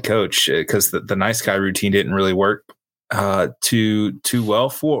as a head coach because the nice guy routine didn't really work too well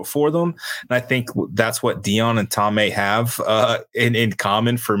for them. And I think that's what Dion and Tom may have in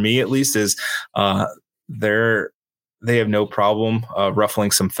common, for me at least, is they have no problem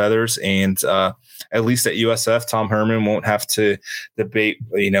ruffling some feathers. And at least at USF, Tom Herman won't have to debate.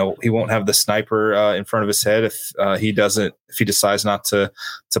 He won't have the sniper in front of his head if he decides not to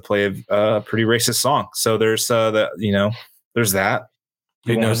play a pretty racist song. So there's there's that.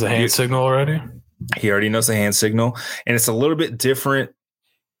 He knows the hand signal already. He already knows the hand signal, and it's a little bit different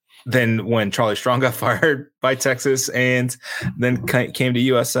than when Charlie Strong got fired by Texas and then came to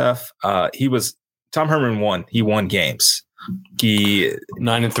USF. Tom Herman won. He won games. He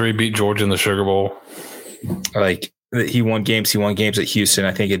 9-3 beat Georgia in the Sugar Bowl. Like, he won games. He won games at Houston.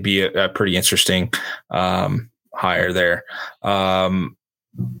 I think it'd be a pretty interesting hire there.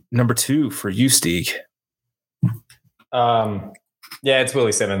 Number 2 for you, Steeg. Yeah, it's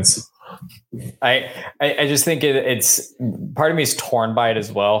Willie Simmons. I just think it's part of me is torn by it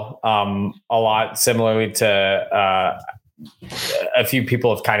as well. A lot similarly to a few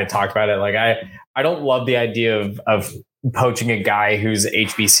people have kind of talked about it. Like, I don't love the idea of poaching a guy who's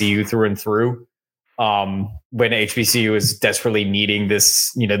HBCU through and through. When HBCU is desperately needing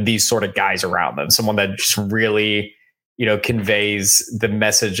this, these sort of guys around them, someone that just really, conveys the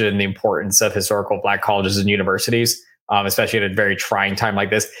message and the importance of historical Black colleges and universities. Especially at a very trying time like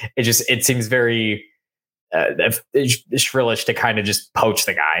this. It seems very shrillish to kind of just poach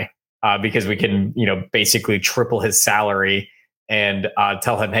the guy because we can, basically triple his salary and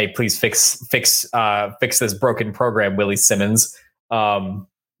tell him, hey, please fix this broken program, Willie Simmons.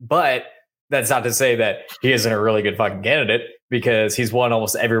 But that's not to say that he isn't a really good fucking candidate, because he's won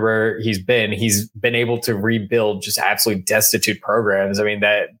almost everywhere he's been. He's been able to rebuild just absolutely destitute programs. I mean,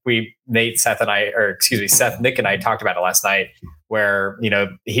 Seth, Nick and I talked about it last night, where,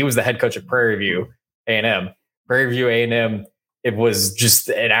 he was the head coach of Prairie View A&M. Prairie View A&M, it was just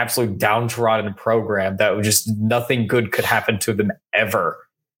an absolute downtrodden program that was just nothing good could happen to them ever.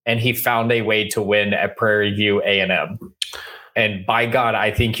 And he found a way to win at Prairie View A&M. And by God,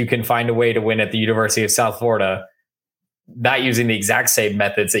 I think you can find a way to win at the University of South Florida, not using the exact same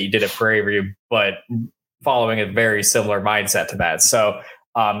methods that you did at Prairie View, but following a very similar mindset to that. So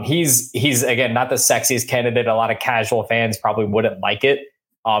he's again, not the sexiest candidate. A lot of casual fans probably wouldn't like it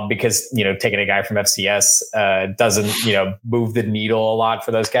because, taking a guy from FCS doesn't, move the needle a lot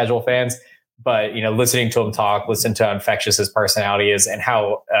for those casual fans. But, listening to him talk, listen to how infectious his personality is and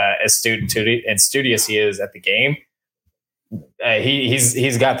how astute and studious he is at the game.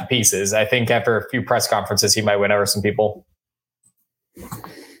 He's got the pieces. I think after a few press conferences, he might win over some people.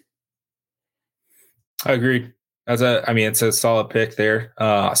 I agree. It's a solid pick there.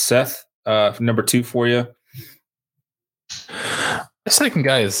 Seth, number 2 for you. The second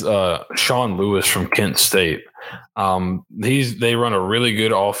guy is Sean Lewis from Kent State. They run a really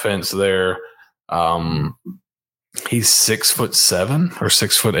good offense there. He's 6'7" or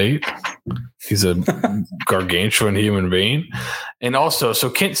 6'8". He's a gargantuan human being. And also, so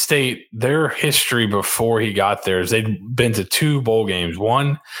Kent State, their history before he got there is they'd been to 2 bowl games,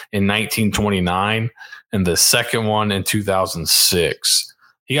 one in 1929 and the second one in 2006.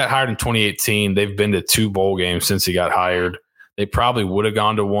 He got hired in 2018. They've been to 2 bowl games since he got hired. They probably would have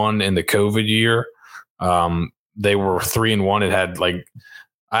gone to one in the COVID year. They were 3-1. It had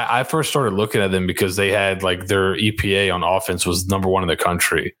I first started looking at them because they had their EPA on offense was number 1 in the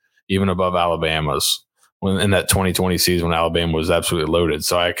country, even above Alabama's when in that 2020 season when Alabama was absolutely loaded.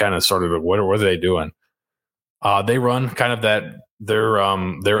 So I kind of started, what are they doing? They run kind of their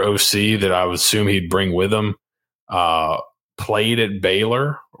OC that I would assume he'd bring with him, played at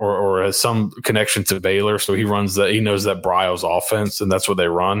Baylor or has some connection to Baylor. So he knows that Bryles offense, and that's what they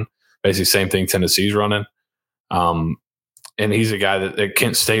run. Basically same thing Tennessee's running. And he's a guy that at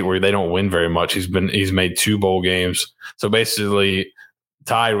Kent State where they don't win very much. He's made 2 bowl games. So basically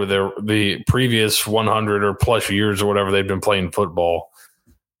tied with the previous 100 or plus years or whatever they've been playing football.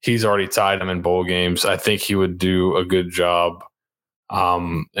 He's already tied them in bowl games. I think he would do a good job.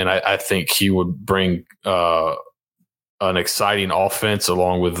 And I think he would bring an exciting offense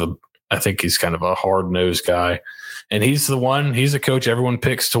along with I think he's kind of a hard-nosed guy. And he's the coach everyone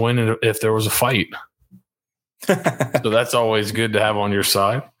picks to win if there was a fight. So that's always good to have on your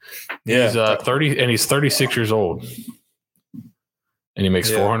side. Yeah, he's 30 and he's 36 years old, and he makes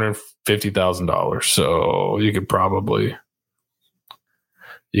 $450,000. So you could probably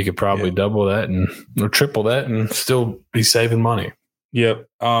double that or triple that and still be saving money. Yep.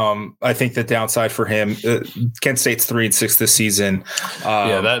 I think the downside for him, Kent State's 3-6 this season.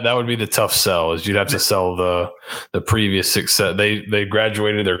 That would be the tough sell. Is you'd have to sell the previous success. They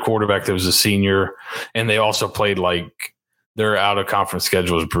graduated their quarterback that was a senior, and they also played their out of conference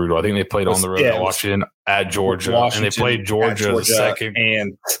schedule was brutal. I think they played on the road at Washington, at Georgia, and they played Georgia the second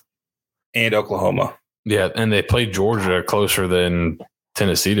and Oklahoma. Yeah, and they played Georgia closer than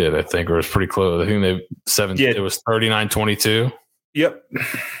Tennessee did, I think, or it was pretty close. I think it was 39-22. Yep.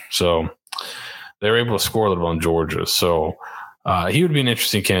 So they were able to score a little on Georgia. So he would be an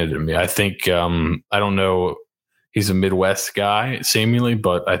interesting candidate to me. I think I don't know. He's a Midwest guy, seemingly,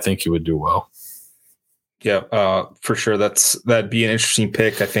 but I think he would do well. Yeah, for sure. That'd be an interesting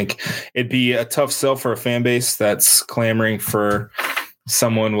pick. I think it'd be a tough sell for a fan base that's clamoring for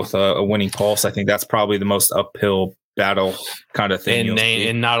someone with a winning pulse. I think that's probably the most uphill battle kind of thing.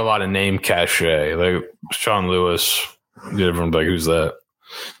 And not a lot of name cachet. Like Sean Lewis. Everyone's like, who's that?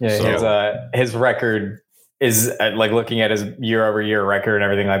 Yeah, so, his record is looking at his year-over-year record and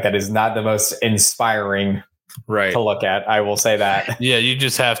everything like that is not the most inspiring to look at. I will say that. Yeah, you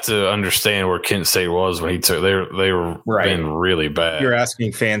just have to understand where Kent State was when he took. They were being really bad. You're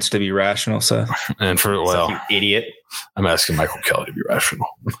asking fans to be rational, Seth. And you idiot. I'm asking Michael Kelly to be rational.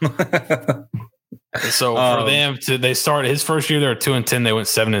 So for them they started his first year. They were 2-10. They went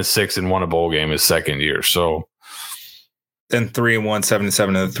 7-6 and won a bowl game his second year. So. Then 3-1,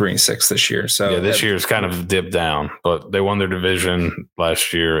 7-7, and 3-6 this year. So this year's kind of dipped down, but they won their division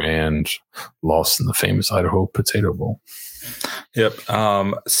last year and lost in the famous Idaho Potato Bowl. Yep.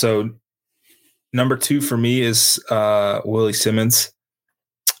 So number 2 for me is Willie Simmons.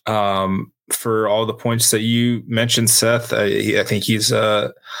 For all the points that you mentioned, Seth, I think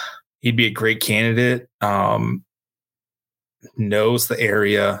he'd be a great candidate. Knows the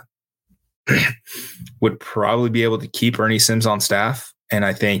area. Would probably be able to keep Ernie Sims on staff, and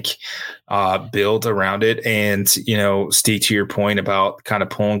I think build around it. And Steeg, to your point about kind of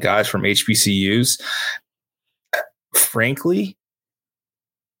pulling guys from HBCUs, frankly,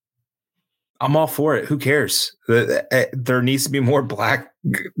 I'm all for it. Who cares? There needs to be more black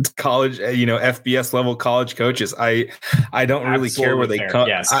college, FBS level college coaches. I don't really care where they come.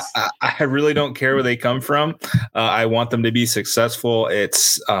 Yes. I really don't care where they come from. I want them to be successful.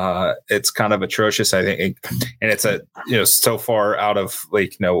 It's kind of atrocious, I think, and it's so far out of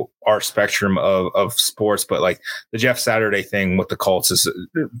our spectrum of sports. But the Jeff Saturday thing with the Colts is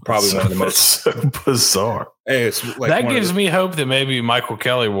probably one of the most bizarre. That gives me hope that maybe Michael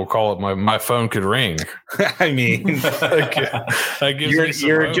Kelly will call it. My phone could ring. I mean, that gives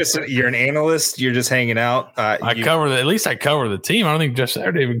you're an analyst. You're just hanging out. At least I cover the team. I don't think Jeff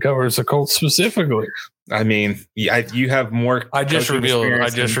Saturday even covers the Colts specifically. I mean, you have more. I just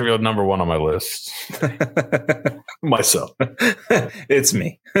revealed number 1 on my list. Myself. It's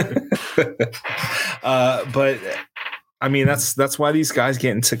me. But I mean, that's why these guys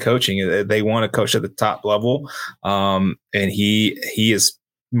get into coaching. They want to coach at the top level. And he is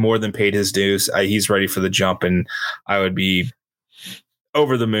more than paid his dues. He's ready for the jump, and I would be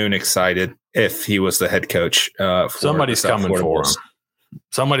over the moon excited if he was the head coach. Somebody's coming for him.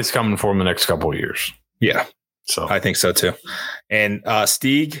 Somebody's coming for him the next couple of years. Yeah. So I think so too. And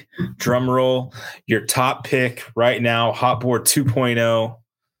Steeg, drum roll, your top pick right now, Hot Board 2.0.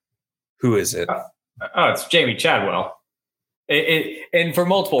 Who is it? It's Jamie Chadwell. And for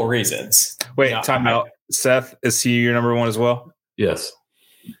multiple reasons. Wait, time out. Seth, is he your number 1 as well? Yes.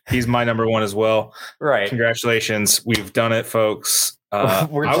 He's my number 1 as well. Right. Congratulations. We've done it, folks.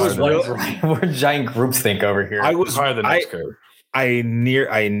 We're giant groupthink over here. I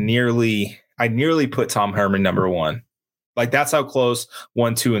nearly put Tom Herman number 1. That's how close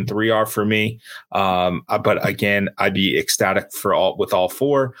 1, 2, and 3 are for me. But again, I'd be ecstatic with all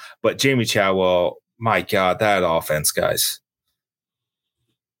 4. But Jamie Chadwell, my God, that offense, guys.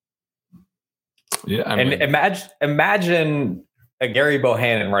 Yeah, and imagine a Gary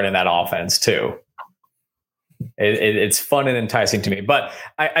Bohannon running that offense too. It's fun and enticing to me, but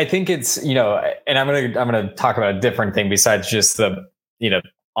I think it's and I'm gonna talk about a different thing besides just the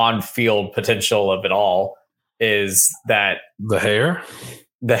on field potential of it all. Is that the hair?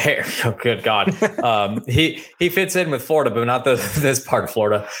 The hair. Oh, good God. He fits in with Florida, but not this part of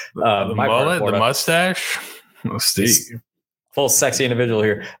Florida. The mullet, the mustache. Oh, Steeg. Full sexy individual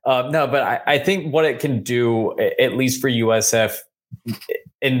here. No, but I think what it can do, at least for USF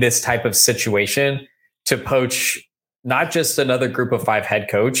in this type of situation, to poach not just another group of 5 head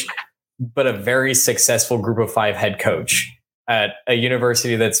coach, but a very successful group of 5 head coach at a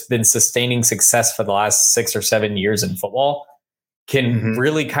university that's been sustaining success for the last 6 or 7 years in football, can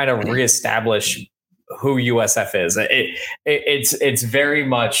really kind of reestablish who USF is. It's very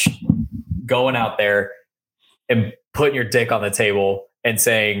much going out there and putting your dick on the table and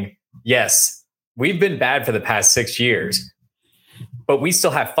saying, yes, we've been bad for the past 6 years, but we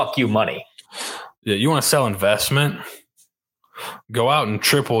still have fuck you money. Yeah, you want to sell investment? Go out and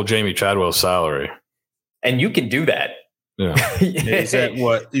triple Jamie Chadwell's salary. And you can do that. Yeah. He's at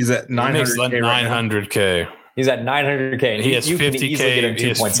what? He's at 900K. He's at 900K. And he has 50K.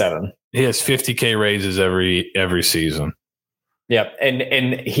 2.7. He has 50K raises every season. Yep.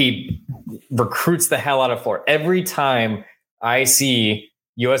 And he recruits the hell out of Florida. Every time I see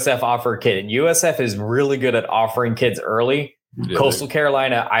USF offer a kid, and USF is really good at offering kids early. Yeah, Coastal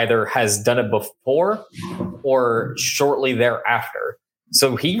Carolina either has done it before or shortly thereafter.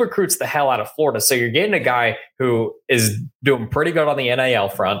 So he recruits the hell out of Florida. So you're getting a guy who is doing pretty good on the NIL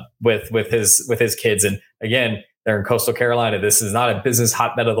front with his kids. And again, they're in Coastal Carolina. This is not a business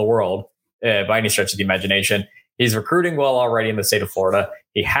hotbed of the world by any stretch of the imagination. He's recruiting well already in the state of Florida.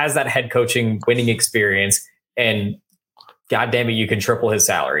 He has that head coaching winning experience, and God damn it, you can triple his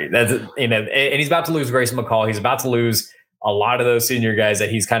salary. That's, and he's about to lose Grayson McCall. He's about to lose a lot of those senior guys that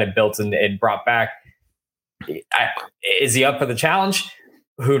he's kind of built and brought back. Is he up for the challenge?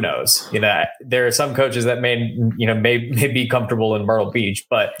 Who knows? There are some coaches that may be comfortable in Myrtle Beach,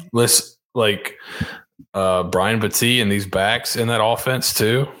 but let's Brian Battie and these backs in that offense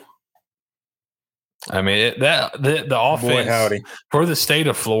too. I mean, the offense for the state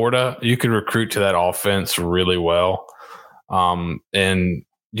of Florida, you could recruit to that offense really well, and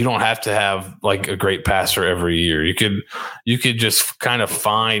you don't have to have like a great passer every year. You could just kind of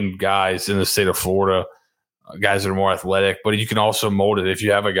find guys in the state of Florida, guys that are more athletic, but you can also mold it if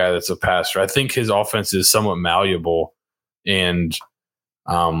you have a guy that's a passer. I think his offense is somewhat malleable, and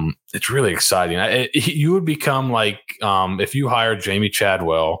it's really exciting. You would become like if you hire Jamie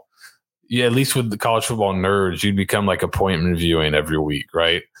Chadwell. Yeah, at least with the college football nerds, you'd become like appointment viewing every week,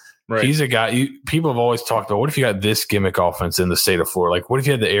 right? Right. He's a guy. People have always talked about, what if you got this gimmick offense in the state of Florida? Like, what if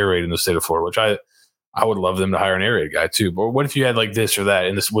you had the air raid in the state of Florida? Which I would love them to hire an air raid guy too. But what if you had like this or that,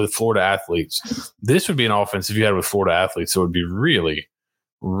 and this with Florida athletes? This would be an offense if you had with Florida athletes. So it would be really,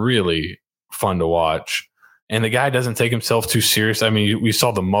 really fun to watch. And the guy doesn't take himself too serious. I mean, we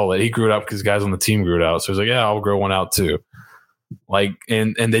saw the mullet. He grew it out because guys on the team grew it out. So he's like, yeah, I'll grow one out too. Like,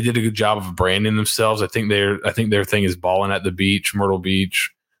 and they did a good job of branding themselves. I think their thing is balling at the beach, Myrtle Beach.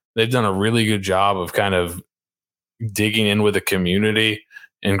 They've done a really good job of kind of digging in with the community,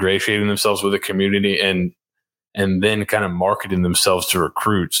 ingratiating themselves with the community, and then kind of marketing themselves to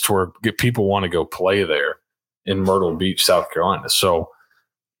recruits to where people want to go play there in Myrtle Beach, South Carolina. So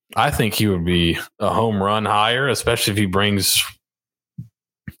I think he would be a home run hire, especially if he brings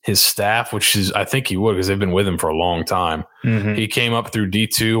his staff, which is, I think he would, because they've been with him for a long time. Mm-hmm. He came up through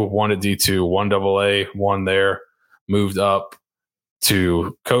D2, won at D2, won AA, won there, moved up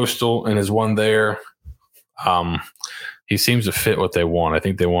to Coastal and has won there. He seems to fit what they want. I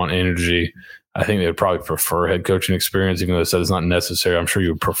think they want energy. I think they would probably prefer head coaching experience, even though they said it's not necessary. I'm sure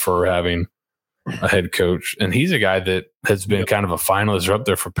you would prefer having a head coach. And he's a guy that has been kind of a finalist or up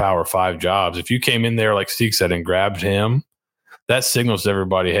there for Power 5 jobs. If you came in there, like Steeg said, and grabbed him, that signals to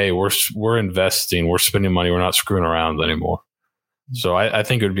everybody, hey, we're investing, we're spending money, we're not screwing around anymore. So I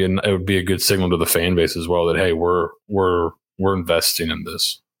think it would be a good signal to the fan base as well that, hey, we're investing in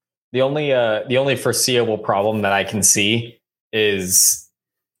this. The only foreseeable problem that I can see is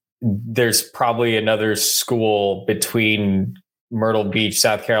there's probably another school between Myrtle Beach,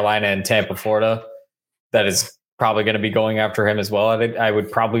 South Carolina, and Tampa, Florida, that is probably going to be going after him as well. I would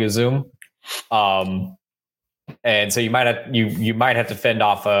probably assume. And so you might have to fend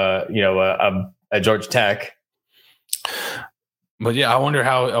off a Georgia Tech. But yeah, I wonder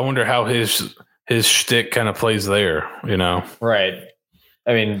how his shtick kind of plays there, Right.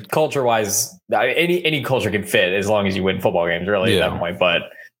 I mean, culture wise, any culture can fit as long as you win football games, really, at that point. But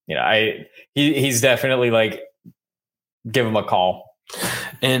he's definitely like, give him a call.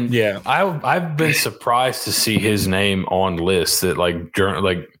 And yeah, I've been surprised to see his name on lists that like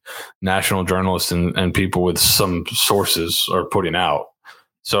national journalists and people with some sources are putting out.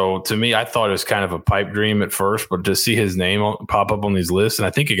 So to me, I thought it was kind of a pipe dream at first, but to see his name pop up on these lists, and I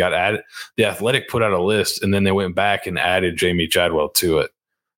think it got added. The Athletic put out a list, and then they went back and added Jamie Chadwell to it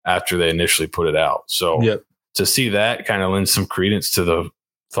after they initially put it out. So to see that kind of lends some credence to the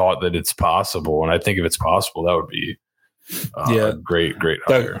thought that it's possible. And I think if it's possible, that would be great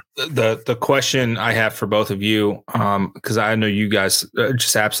hire. The question I have for both of you, because I know you guys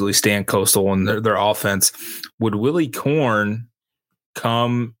just absolutely stand Coastal and their offense. Would Willie Korn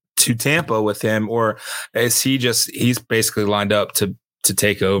come to Tampa with him, or is he's basically lined up to to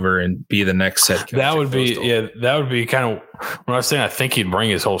take over and be the next head coach. That would be kind of when I was saying I think he'd bring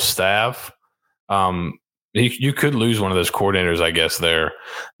his whole staff. You could lose one of those coordinators, I guess. There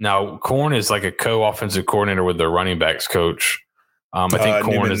now, Korn is like a co-offensive coordinator with their running backs coach. I think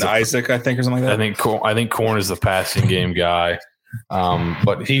Korn is Isaac, I think, or something like that. I think Korn is the passing game guy,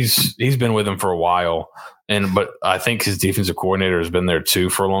 but he's been with him for a while, but I think his defensive coordinator has been there too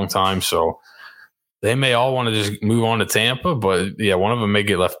for a long time. So they may all want to just move on to Tampa, but yeah, one of them may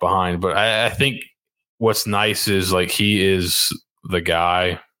get left behind. But I think what's nice is like he is the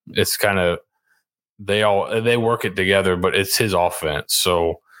guy. It's kind of they work it together, but it's his offense.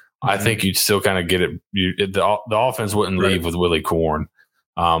 So I think you'd still kind of get it. The offense wouldn't leave with Willie Korn.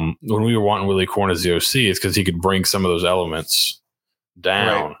 When we were wanting Willie Korn as the OC, it's because he could bring some of those elements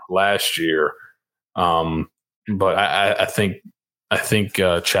down last year. But I think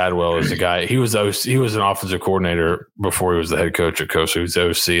Chadwell is the guy. He was an offensive coordinator before he was the head coach at Coast. He was the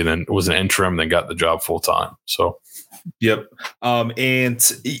OC and then was an interim, then got the job full time. So. Yep.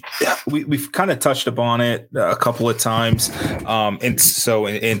 And we've kind of touched upon it a couple of times. And so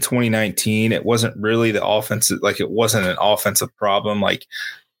in 2019, it wasn't really the offensive, like it wasn't an offensive problem. Like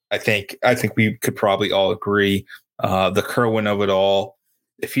I think we could probably all agree the Kerwin of it all,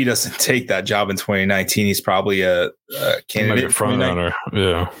 if he doesn't take that job in 2019, he's probably a candidate front runner.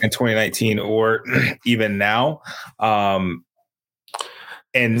 Yeah. In 2019 or even now.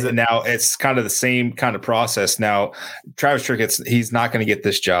 And now it's kind of the same kind of process. Now, Travis Trickett, he's not going to get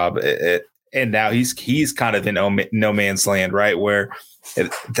this job. And now he's kind of in no man's land, right? Where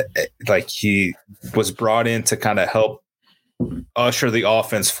like he was brought in to kind of help usher the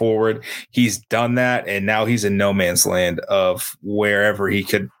offense forward. He's done that. And now he's in no man's land of wherever he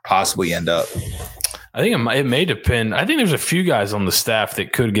could possibly end up. I think it may depend. I think there's a few guys on the staff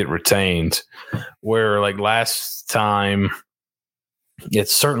that could get retained where like last time, it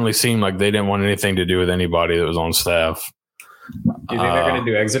certainly seemed like they didn't want anything to do with anybody that was on staff. Do you think they're going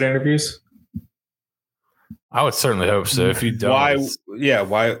to do exit interviews? I would certainly hope so. If you don't,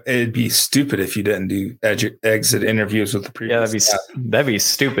 why it'd be stupid if you didn't do exit interviews with the previous. Yeah, that'd be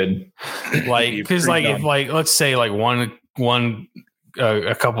stupid. Like because like if like let's say like one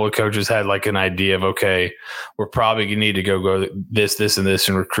a couple of coaches had like an idea of okay, we're probably gonna need to go this and this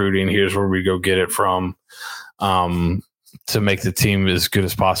in recruiting. Here's where we go get it from. To make the team as good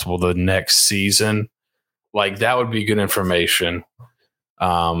as possible the next season, like that would be good information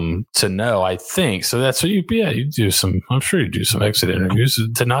to know. I think so. That's what you do some. I'm sure you do some exit interviews.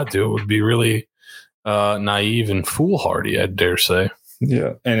 To not do it would be really naive and foolhardy, I dare say.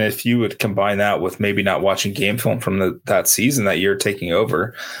 Yeah, and if you would combine that with maybe not watching game film from that season that you're taking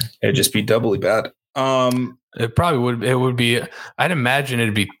over, it'd just be doubly bad. It probably would. It would be. I'd imagine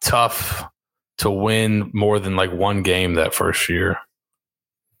it'd be tough to win more than like one game that first year,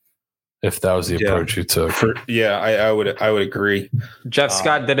 if that was the approach you took. I would agree. Jeff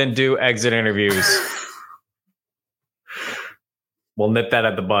Scott didn't do exit interviews. We'll nip that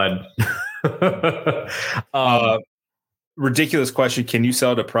at the bud. Ridiculous question. Can you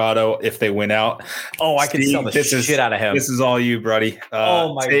sell to Prato if they win out? Oh, I can sell the shit out of him. This is all you, buddy.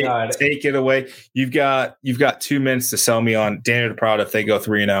 Oh my God. Take it away. You've got 2 minutes to sell me on Daniel Prato if they go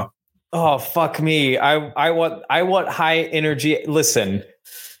 3-0. Oh, fuck me. I want high energy. Listen,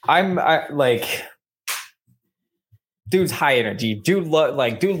 dude's high energy. Dude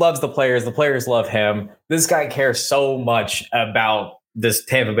loves the players. The players love him. This guy cares so much about this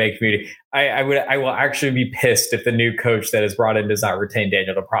Tampa Bay community. I will actually be pissed if the new coach that is brought in does not retain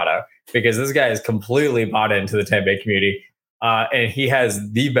Daniel Prato, because this guy is completely bought into the Tampa Bay community. And he has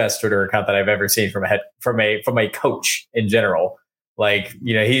the best Twitter account that I've ever seen from a coach in general. Like,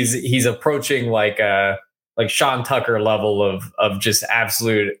 you know, he's approaching like Sean Tucker level of just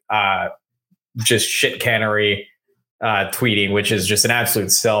absolute just shit cannery tweeting, which is just an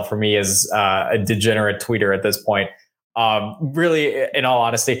absolute sell for me as a degenerate tweeter at this point. Really, in all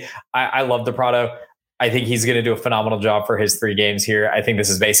honesty, I love the Prato. I think he's going to do a phenomenal job for his 3 games here. I think this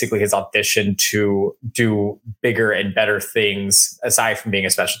is basically his audition to do bigger and better things aside from being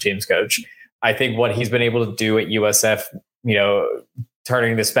a special teams coach. I think what he's been able to do at USF, you know,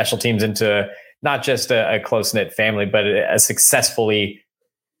 turning the special teams into not just a close-knit family, but a successfully,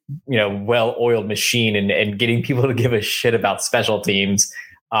 you know, well-oiled machine and getting people to give a shit about special teams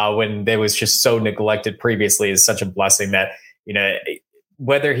when they was just so neglected previously is such a blessing that, you know,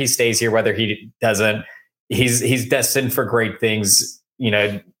 whether he stays here, whether he doesn't, he's destined for great things. You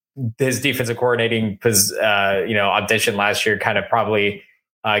know, his defensive coordinating audition last year kind of probably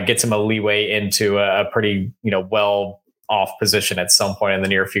gets him a leeway into a pretty, you know, well off position at some point in the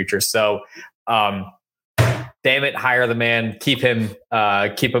near future. So damn it, hire the man, keep him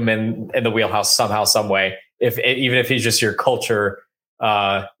in the wheelhouse somehow, some way. Even if he's just your culture,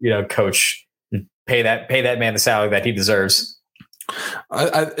 coach, pay that man the salary that he deserves.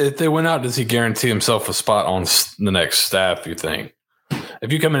 If they went out, does he guarantee himself a spot on the next staff, you think?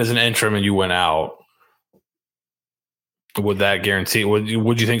 If you come in as an interim and you went out, would that guarantee?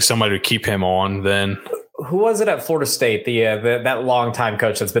 Would you think somebody would keep him on then? Who was it at Florida State? That longtime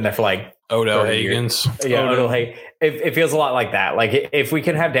coach that's been there for like Odell Hagens. Yeah, Odell Hagens. It feels a lot like that. Like if we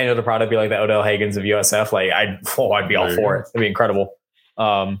can have Daniel DePrato be like the Odell Hagens of USF, like I'd be all for it. It'd be incredible.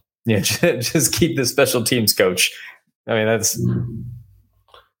 Just keep the special teams coach. I mean,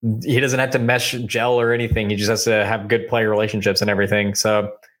 he doesn't have to mesh gel or anything. He just has to have good player relationships and everything.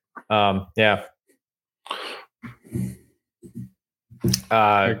 So, yeah.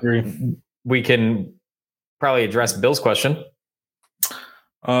 I agree. We can probably address Bill's question.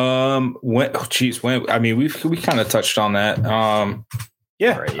 We kind of touched on that.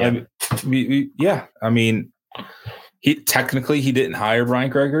 Yeah. Right, yeah. I mean, he didn't hire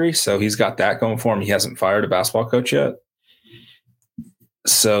Brian Gregory, so he's got that going for him. He hasn't fired a basketball coach yet.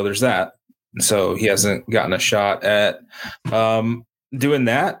 So there's that. So he hasn't gotten a shot at doing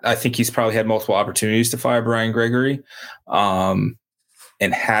that. I think he's probably had multiple opportunities to fire Brian Gregory and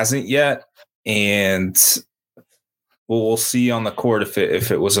hasn't yet. And we'll see on the court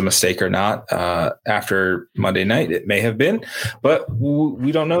if it was a mistake or not. After Monday night, it may have been, but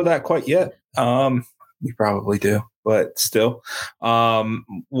we don't know that quite yet. We probably do, but still,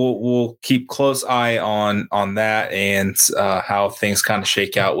 we'll keep close eye on that and how things kind of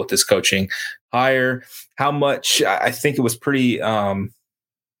shake out with this coaching hire. How much I think it was pretty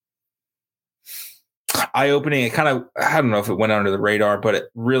eye-opening. It kind of, I don't know if it went under the radar, but it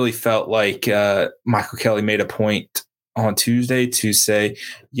really felt like Michael Kelly made a point on Tuesday to say,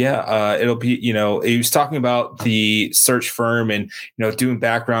 it'll be, he was talking about the search firm and, doing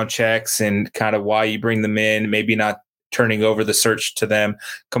background checks and kind of why you bring them in, maybe not turning over the search to them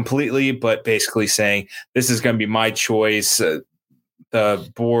completely, but basically saying, this is going to be my choice.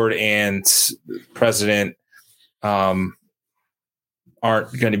 The board and president aren't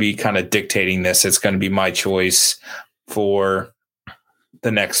going to be kind of dictating this. It's going to be my choice for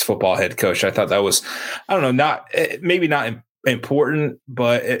the next football head coach. I thought that was, I don't know, maybe not important,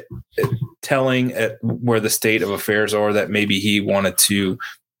 but telling at where the state of affairs are, that maybe he wanted to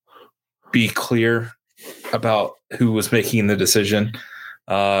be clear about who was making the decision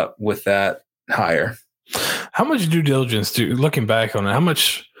with that hire. How much due diligence looking back on it, how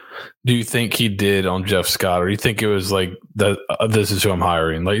much do you think he did on Jeff Scott? Or do you think it was like this is who I'm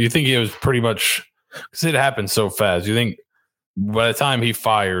hiring? Like, you think it was pretty much, because it happened so fast. You think by the time he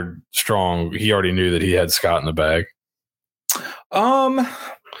fired Strong, he already knew that he had Scott in the bag?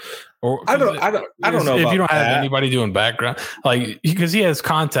 Or I don't know if you don't have that. Anybody doing background, like, because he has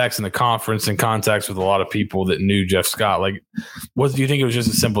contacts in the conference and contacts with a lot of people that knew Jeff Scott. Like, do you think it was just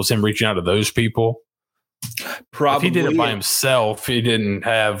as simple as him reaching out to those people? Probably. If he did it by himself, he didn't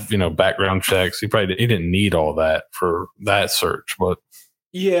have background checks. He didn't need all that for that search. But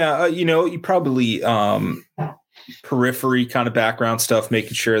yeah, you probably periphery kind of background stuff,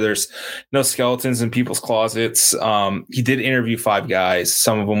 making sure there's no skeletons in people's closets. He did interview 5 guys.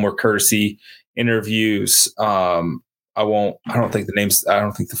 Some of them were courtesy interviews. I don't think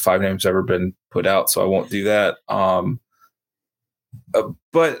the 5 names ever been put out, so I won't do that.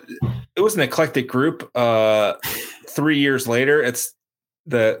 But it was an eclectic group. 3 years later, it's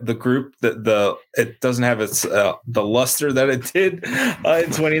the group that it doesn't have its the luster that it did in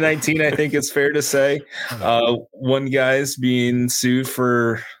 2019. I think it's fair to say. One guy's being sued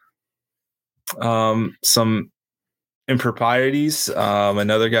for some improprieties.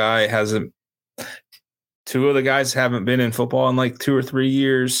 Another guy hasn't. 2 of the guys haven't been in football in like 2 or 3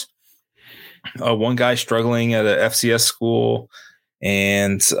 years. One guy struggling at a FCS school.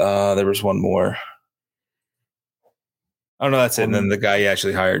 And there was one more. Oh no, that's it. And then the guy he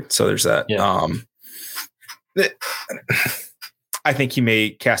actually hired. So there's that. Yeah. I think he may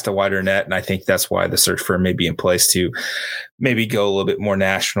cast a wider net, and I think that's why the search firm may be in place to maybe go a little bit more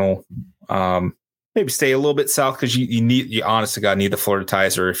national. Maybe stay a little bit south, because you honest to God need the Florida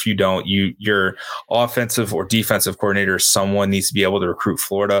ties, or if you don't, your offensive or defensive coordinator, someone needs to be able to recruit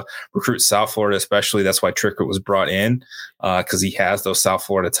South Florida, especially. That's why Trickett was brought in, because he has those South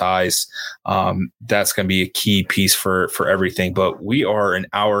Florida ties. That's going to be a key piece for everything. But we are an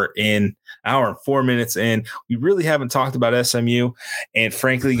hour and 4 minutes in. We really haven't talked about SMU, and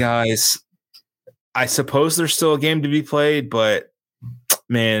frankly, guys, I suppose there's still a game to be played, but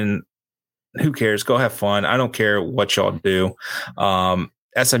man, who cares? Go have fun. I don't care what y'all do.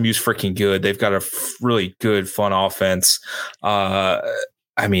 SMU's freaking good. They've got a really good, fun offense. I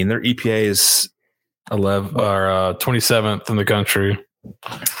mean, their EPA is 27th in the country,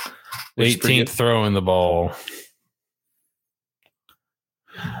 18th throwing the ball.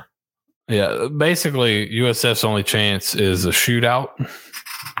 Yeah, basically, USF's only chance is a shootout,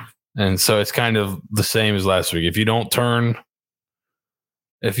 and so it's kind of the same as last week. If you don't turn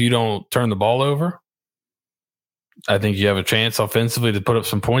the ball over, I think you have a chance offensively to put up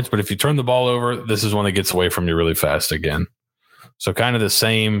some points. But if you turn the ball over, this is when it gets away from you really fast again. So kind of the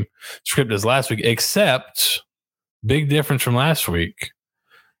same script as last week, except big difference from last week.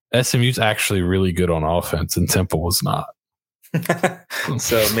 SMU's actually really good on offense, and Temple was not.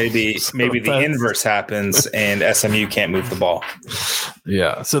 So maybe the inverse happens and SMU can't move the ball.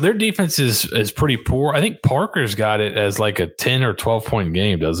 Yeah. So their defense is pretty poor. I think Parker's got it as like a 10 or 12 point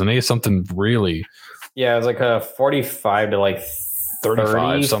game, doesn't he? Something really. Yeah, it was like a 45 to like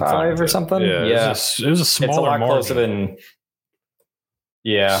 35 something or something. Yeah. It was a smaller it's a lot margin. closer than.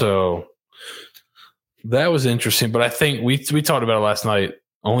 Yeah. So that was interesting, but I think we talked about it last night.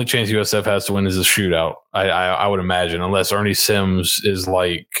 Only chance USF has to win is a shootout. I would imagine, unless Ernie Sims is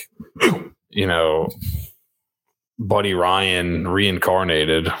like, Buddy Ryan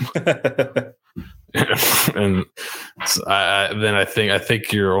reincarnated. And then I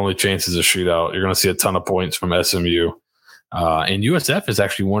think your only chance is a shootout. You're going to see a ton of points from SMU. And USF is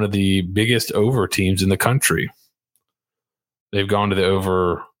actually one of the biggest over teams in the country. They've gone to the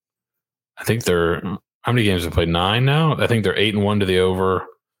over. I think they're how many games have they played? 9 now. I think they're 8-1 to the over.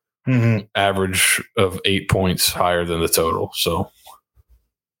 Mm-hmm. Average of 8 points higher than the total. So,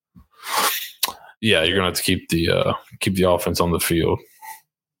 yeah, you're gonna have to keep the offense on the field.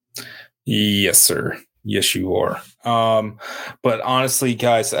 Yes, sir. Yes, you are. But honestly,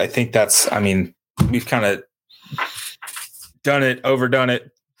 guys, I think we've kind of overdone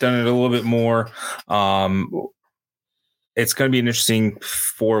it, done it a little bit more. It's going to be an interesting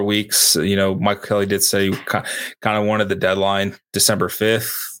 4 weeks. Michael Kelly did say he kind of wanted the deadline December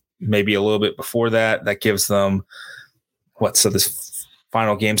 5th, maybe a little bit before that. That gives them so this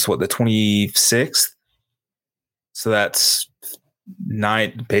final game's the 26th. So that's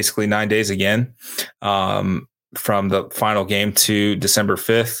basically 9 days again from the final game to December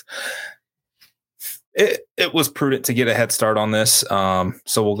 5th. It was prudent to get a head start on this. So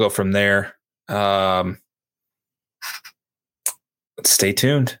we'll go from there. Stay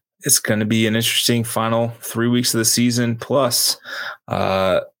tuned. It's going to be an interesting final 3 weeks of the season plus.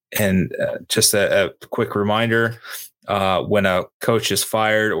 And just a quick reminder, when a coach is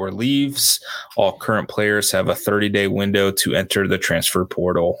fired or leaves, all current players have a 30-day window to enter the transfer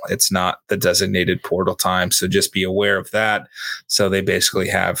portal. It's not the designated portal time, so just be aware of that. So they basically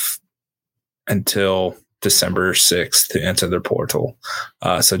have until December 6th to enter their portal.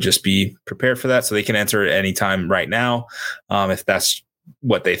 So just be prepared for that. So they can enter at any time right now if that's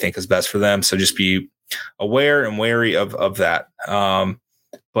what they think is best for them. So just be aware and wary of that.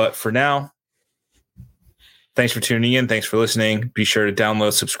 But for now, thanks for tuning in. Thanks for listening. Be sure to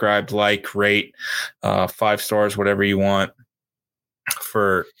download, subscribe, like, rate, 5 stars, whatever you want.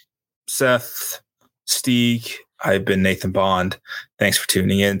 For Seth, Steeg, I've been Nathan Bond. Thanks for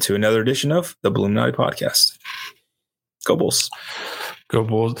tuning in to another edition of the Bulluminati Podcast. Go Bulls. Go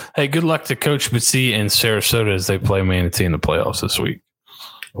Bulls. Hey, good luck to Coach Bitsy and Sarasota as they play Manatee in the playoffs this week.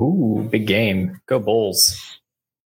 Ooh, big game. Go Bulls.